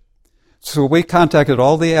church. So we contacted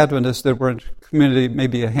all the Adventists that were in the community,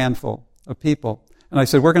 maybe a handful of people. And I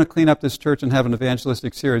said, "We're going to clean up this church and have an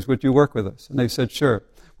evangelistic series. Would you work with us?" And they said, "Sure."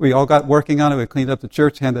 We all got working on it. We cleaned up the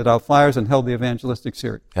church, handed out flyers, and held the evangelistic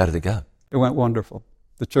series. How did it go? It went wonderful.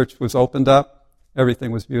 The church was opened up.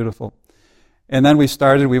 Everything was beautiful. And then we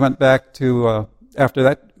went back to, after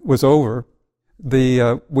that was over, we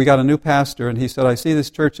got a new pastor, and he said, "I see this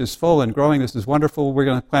church is full and growing. This is wonderful. We're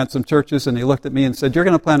going to plant some churches." And he looked at me and said, "You're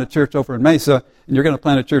going to plant a church over in Mesa, and you're going to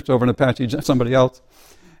plant a church over in Apache, somebody else."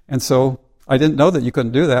 And so I didn't know that you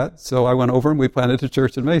couldn't do that, so I went over and we planted a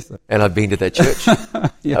church in Mesa. And I've been to that church.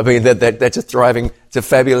 Yeah. I mean, that's a thriving, it's a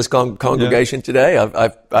fabulous congregation today.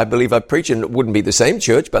 I believe I preach, and it wouldn't be the same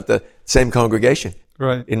church, but the same congregation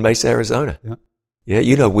Right. in Mesa, Arizona. Yeah. Yeah,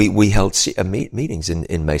 you know, we held meetings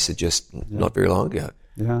in Mesa just not very long ago.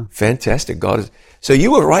 Yeah. Fantastic. So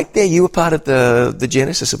you were right there. You were part of the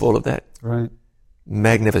genesis of all of that. Right.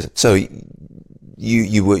 Magnificent. So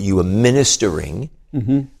you were ministering.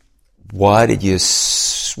 Mm-hmm. Why did you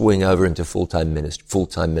swing over into full-time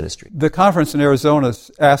ministry? The conference in Arizona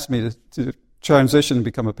asked me to transition and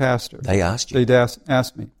become a pastor. They asked you? They'd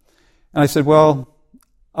asked me. And I said, well,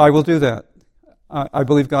 I will do that. I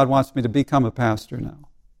believe God wants me to become a pastor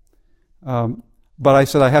now. But I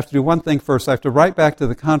said I have to do one thing first. I have to write back to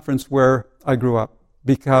the conference where I grew up,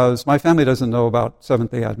 because my family doesn't know about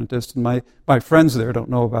Seventh-day Adventists, and my friends there don't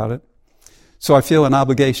know about it. So I feel an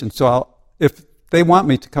obligation. So if they want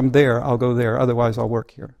me to come there, I'll go there. Otherwise, I'll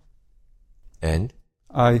work here. And?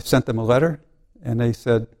 I sent them a letter, and they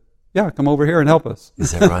said, yeah, come over here and help us.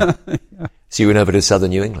 Is that right? Yeah. So you went over to southern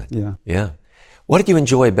New England? Yeah. Yeah. What did you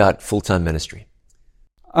enjoy about full-time ministry?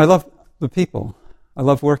 I love the people. I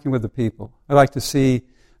love working with the people. I like to see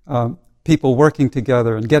people working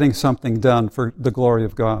together and getting something done for the glory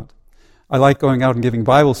of God. I like going out and giving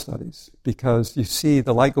Bible studies because you see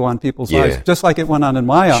the light go on people's eyes, just like it went on in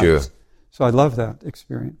my eyes. Sure. So I love that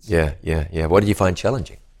experience. Yeah. What did you find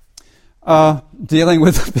challenging? Dealing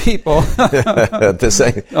with the people. The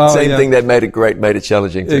same thing that made it great made it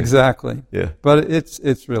challenging too. Exactly. Yeah. But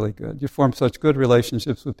it's really good. You form such good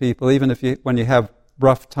relationships with people, even when you have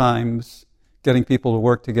rough times, getting people to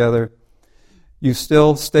work together. You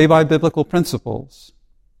still stay by biblical principles,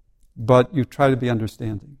 but you try to be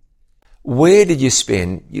understanding. Where did you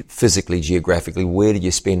spend, physically, geographically, where did you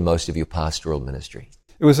spend most of your pastoral ministry?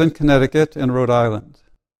 It was in Connecticut and Rhode Island.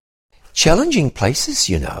 Challenging places,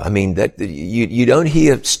 you know. I mean, that you don't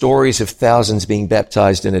hear stories of thousands being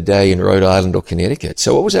baptized in a day in Rhode Island or Connecticut.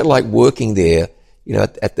 So what was that like working there, you know,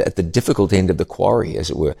 at the difficult end of the quarry,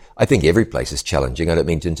 as it were? I think every place is challenging. I don't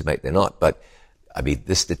mean to intimate they're not, but I mean,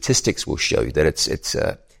 the statistics will show you that it's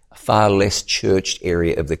a far less churched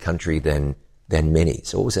area of the country than many.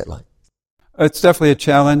 So what was that like? It's definitely a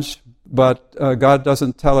challenge, but God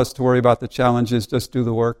doesn't tell us to worry about the challenges, just do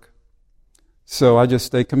the work. So I just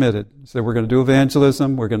stay committed. So we're going to do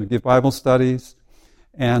evangelism, we're going to give Bible studies,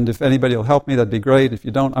 and if anybody will help me, that'd be great. If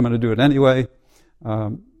you don't, I'm going to do it anyway.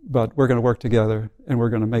 But we're going to work together, and we're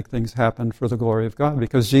going to make things happen for the glory of God,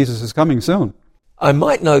 because Jesus is coming soon. I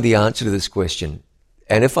might know the answer to this question,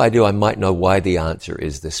 and if I do, I might know why the answer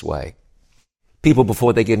is this way. People,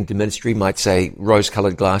 before they get into ministry, might say,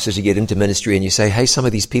 rose-colored glasses, you get into ministry and you say, hey, some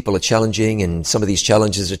of these people are challenging, and some of these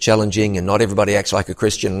challenges are challenging, and not everybody acts like a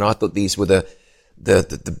Christian, and I thought these were the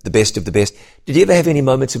best of the best. Did you ever have any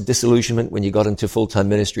moments of disillusionment when you got into full-time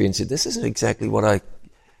ministry and said, this isn't exactly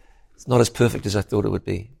it's not as perfect as I thought it would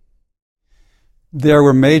be? There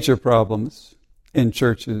were major problems in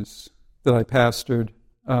churches that I pastored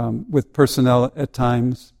with personnel at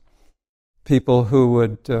times, people who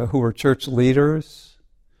were church leaders,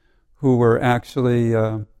 who were actually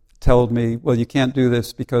told me, well, you can't do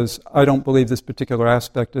this because I don't believe this particular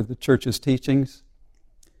aspect of the church's teachings.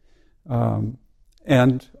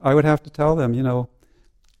 And I would have to tell them, you know,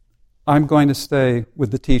 I'm going to stay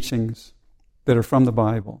with the teachings that are from the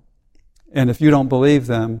Bible. And if you don't believe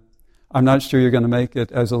them, I'm not sure you're going to make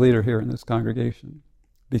it as a leader here in this congregation,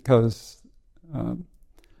 because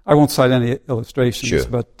I won't cite any illustrations, sure.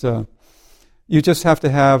 But you just have to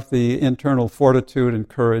have the internal fortitude and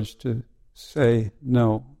courage to say,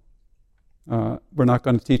 no, we're not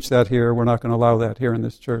going to teach that here, we're not going to allow that here in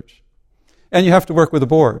this church. And you have to work with the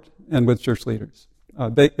board and with church leaders.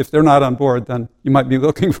 If they're not on board, then you might be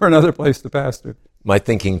looking for another place to pastor. My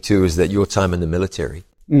thinking, too, is that your time in the military,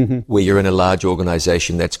 where you're in a large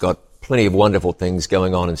organization that's got plenty of wonderful things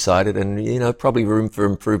going on inside it, and, you know, probably room for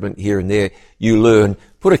improvement here and there. You learn,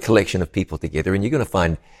 put a collection of people together, and you're going to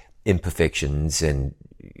find imperfections, and,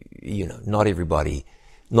 you know, not everybody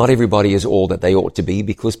is all that they ought to be,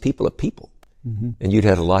 because people are people. And you'd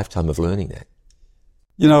had a lifetime of learning that.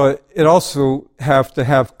 You know, it also have to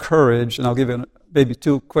have courage, and I'll give you maybe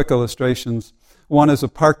two quick illustrations. One is a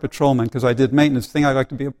park patrolman, because I did maintenance. The thing I like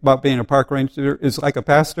to be about being a park ranger is like a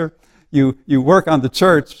pastor. You work on the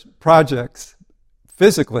church projects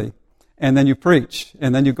physically, and then you preach,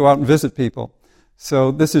 and then you go out and visit people.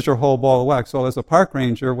 So this is your whole ball of wax. So as a park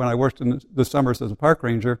ranger, when I worked in the summers as a park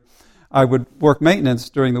ranger, I would work maintenance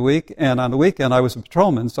during the week, and on the weekend I was a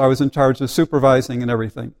patrolman, so I was in charge of supervising and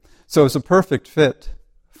everything. So it's a perfect fit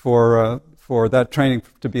for that training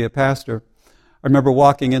to be a pastor. I remember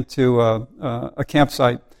walking into a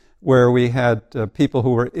campsite where we had people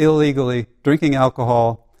who were illegally drinking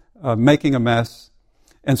alcohol, making a mess.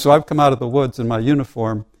 And so I've come out of the woods in my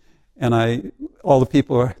uniform, and all the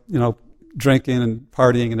people are, drinking and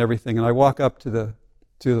partying and everything. And I walk up to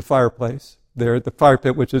the fireplace there, the fire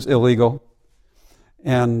pit, which is illegal.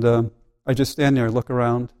 And I just stand there and look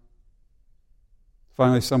around.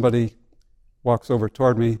 Finally, somebody walks over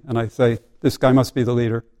toward me, and I say, "This guy must be the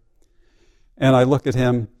leader." And I look at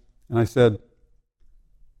him, and I said,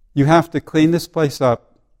 "You have to clean this place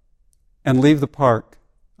up and leave the park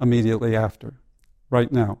immediately after,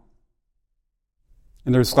 right now."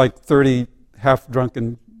 And there's like 30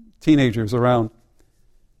 half-drunken teenagers around.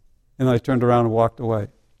 And I turned around and walked away.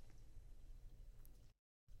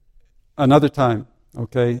 Another time,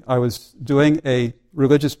 I was doing a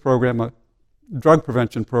religious program, a drug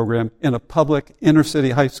prevention program, in a public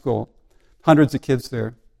inner-city high school. Hundreds of kids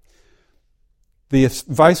there. The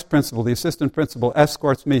vice principal, the assistant principal,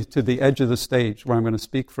 escorts me to the edge of the stage where I'm going to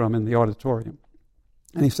speak from in the auditorium.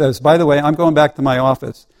 And he says, "By the way, I'm going back to my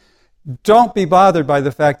office. Don't be bothered by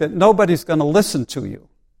the fact that nobody's going to listen to you.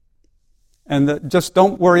 And just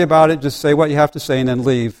don't worry about it. Just say what you have to say and then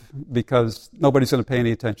leave, because nobody's going to pay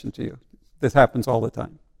any attention to you. This happens all the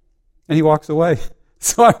time." And he walks away.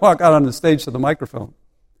 So I walk out on the stage to the microphone.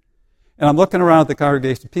 And I'm looking around at the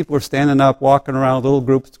congregation. People are standing up, walking around, little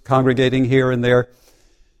groups congregating here and there.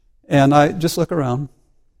 And I just look around,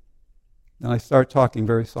 and I start talking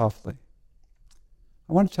very softly.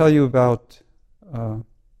 I want to tell you about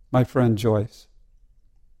my friend Joyce.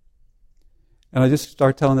 And I just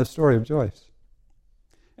start telling the story of Joyce.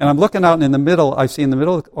 And I'm looking out, and in the middle, I see in the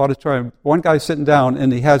middle of the auditorium, one guy sitting down,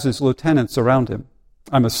 and he has his lieutenants around him.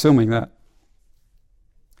 I'm assuming that.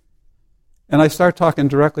 And I start talking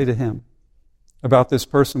directly to him about this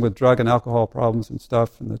person with drug and alcohol problems and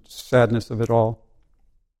stuff, and the sadness of it all.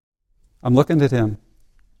 I'm looking at him.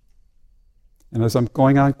 And as I'm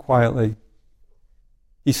going on quietly,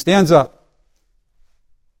 he stands up.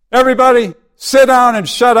 "Everybody, sit down and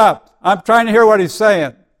shut up. I'm trying to hear what he's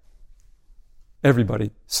saying." Everybody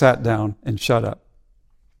sat down and shut up.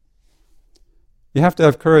 You have to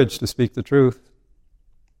have courage to speak the truth,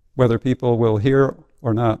 whether people will hear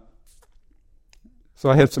or not. So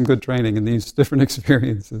I had some good training in these different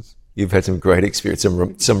experiences. You've had some great experience,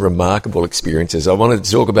 some remarkable experiences. I wanted to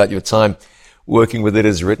talk about your time working with It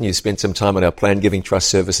Is Written. You spent some time on our Plan Giving Trust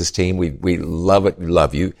Services team. We love it,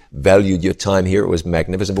 love you, valued your time here. It was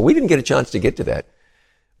magnificent. But we didn't get a chance to get to that.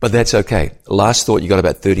 But that's okay. Last thought, you got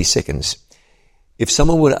about 30 seconds. If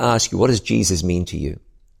someone were to ask you, what does Jesus mean to you?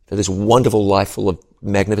 For this wonderful life full of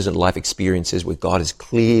magnificent life experiences where God has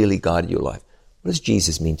clearly guided your life, what does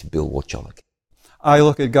Jesus mean to Bill Warcholik? I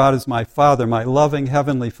look at God as my Father, my loving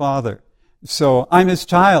Heavenly Father. So I'm His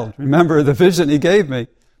child. Remember the vision He gave me.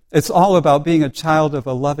 It's all about being a child of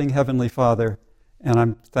a loving Heavenly Father, and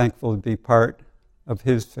I'm thankful to be part of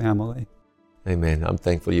His family. Amen. I'm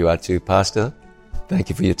thankful you are too, Pastor. Thank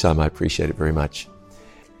you for your time. I appreciate it very much.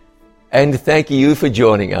 And thank you for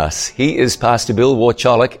joining us. He is Pastor Bill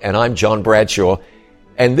Warcholik, and I'm John Bradshaw,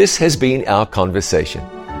 and this has been our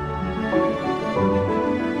conversation.